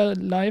 uns wieder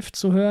live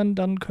zu hören,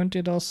 dann könnt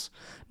ihr das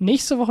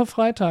nächste Woche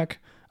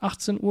Freitag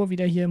 18 Uhr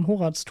wieder hier im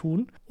Horaz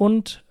tun.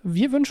 Und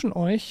wir wünschen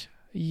euch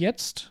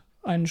jetzt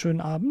einen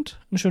schönen Abend,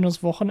 ein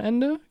schönes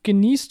Wochenende.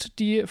 Genießt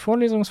die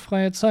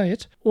vorlesungsfreie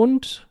Zeit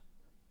und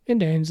in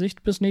der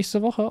Hinsicht bis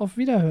nächste Woche. Auf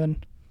Wiederhören.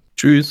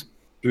 Tschüss.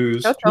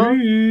 Tschüss. Ciao, ciao.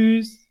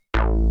 Tschüss.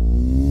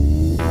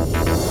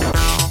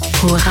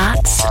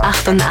 Horaz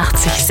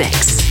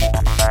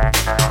 88.6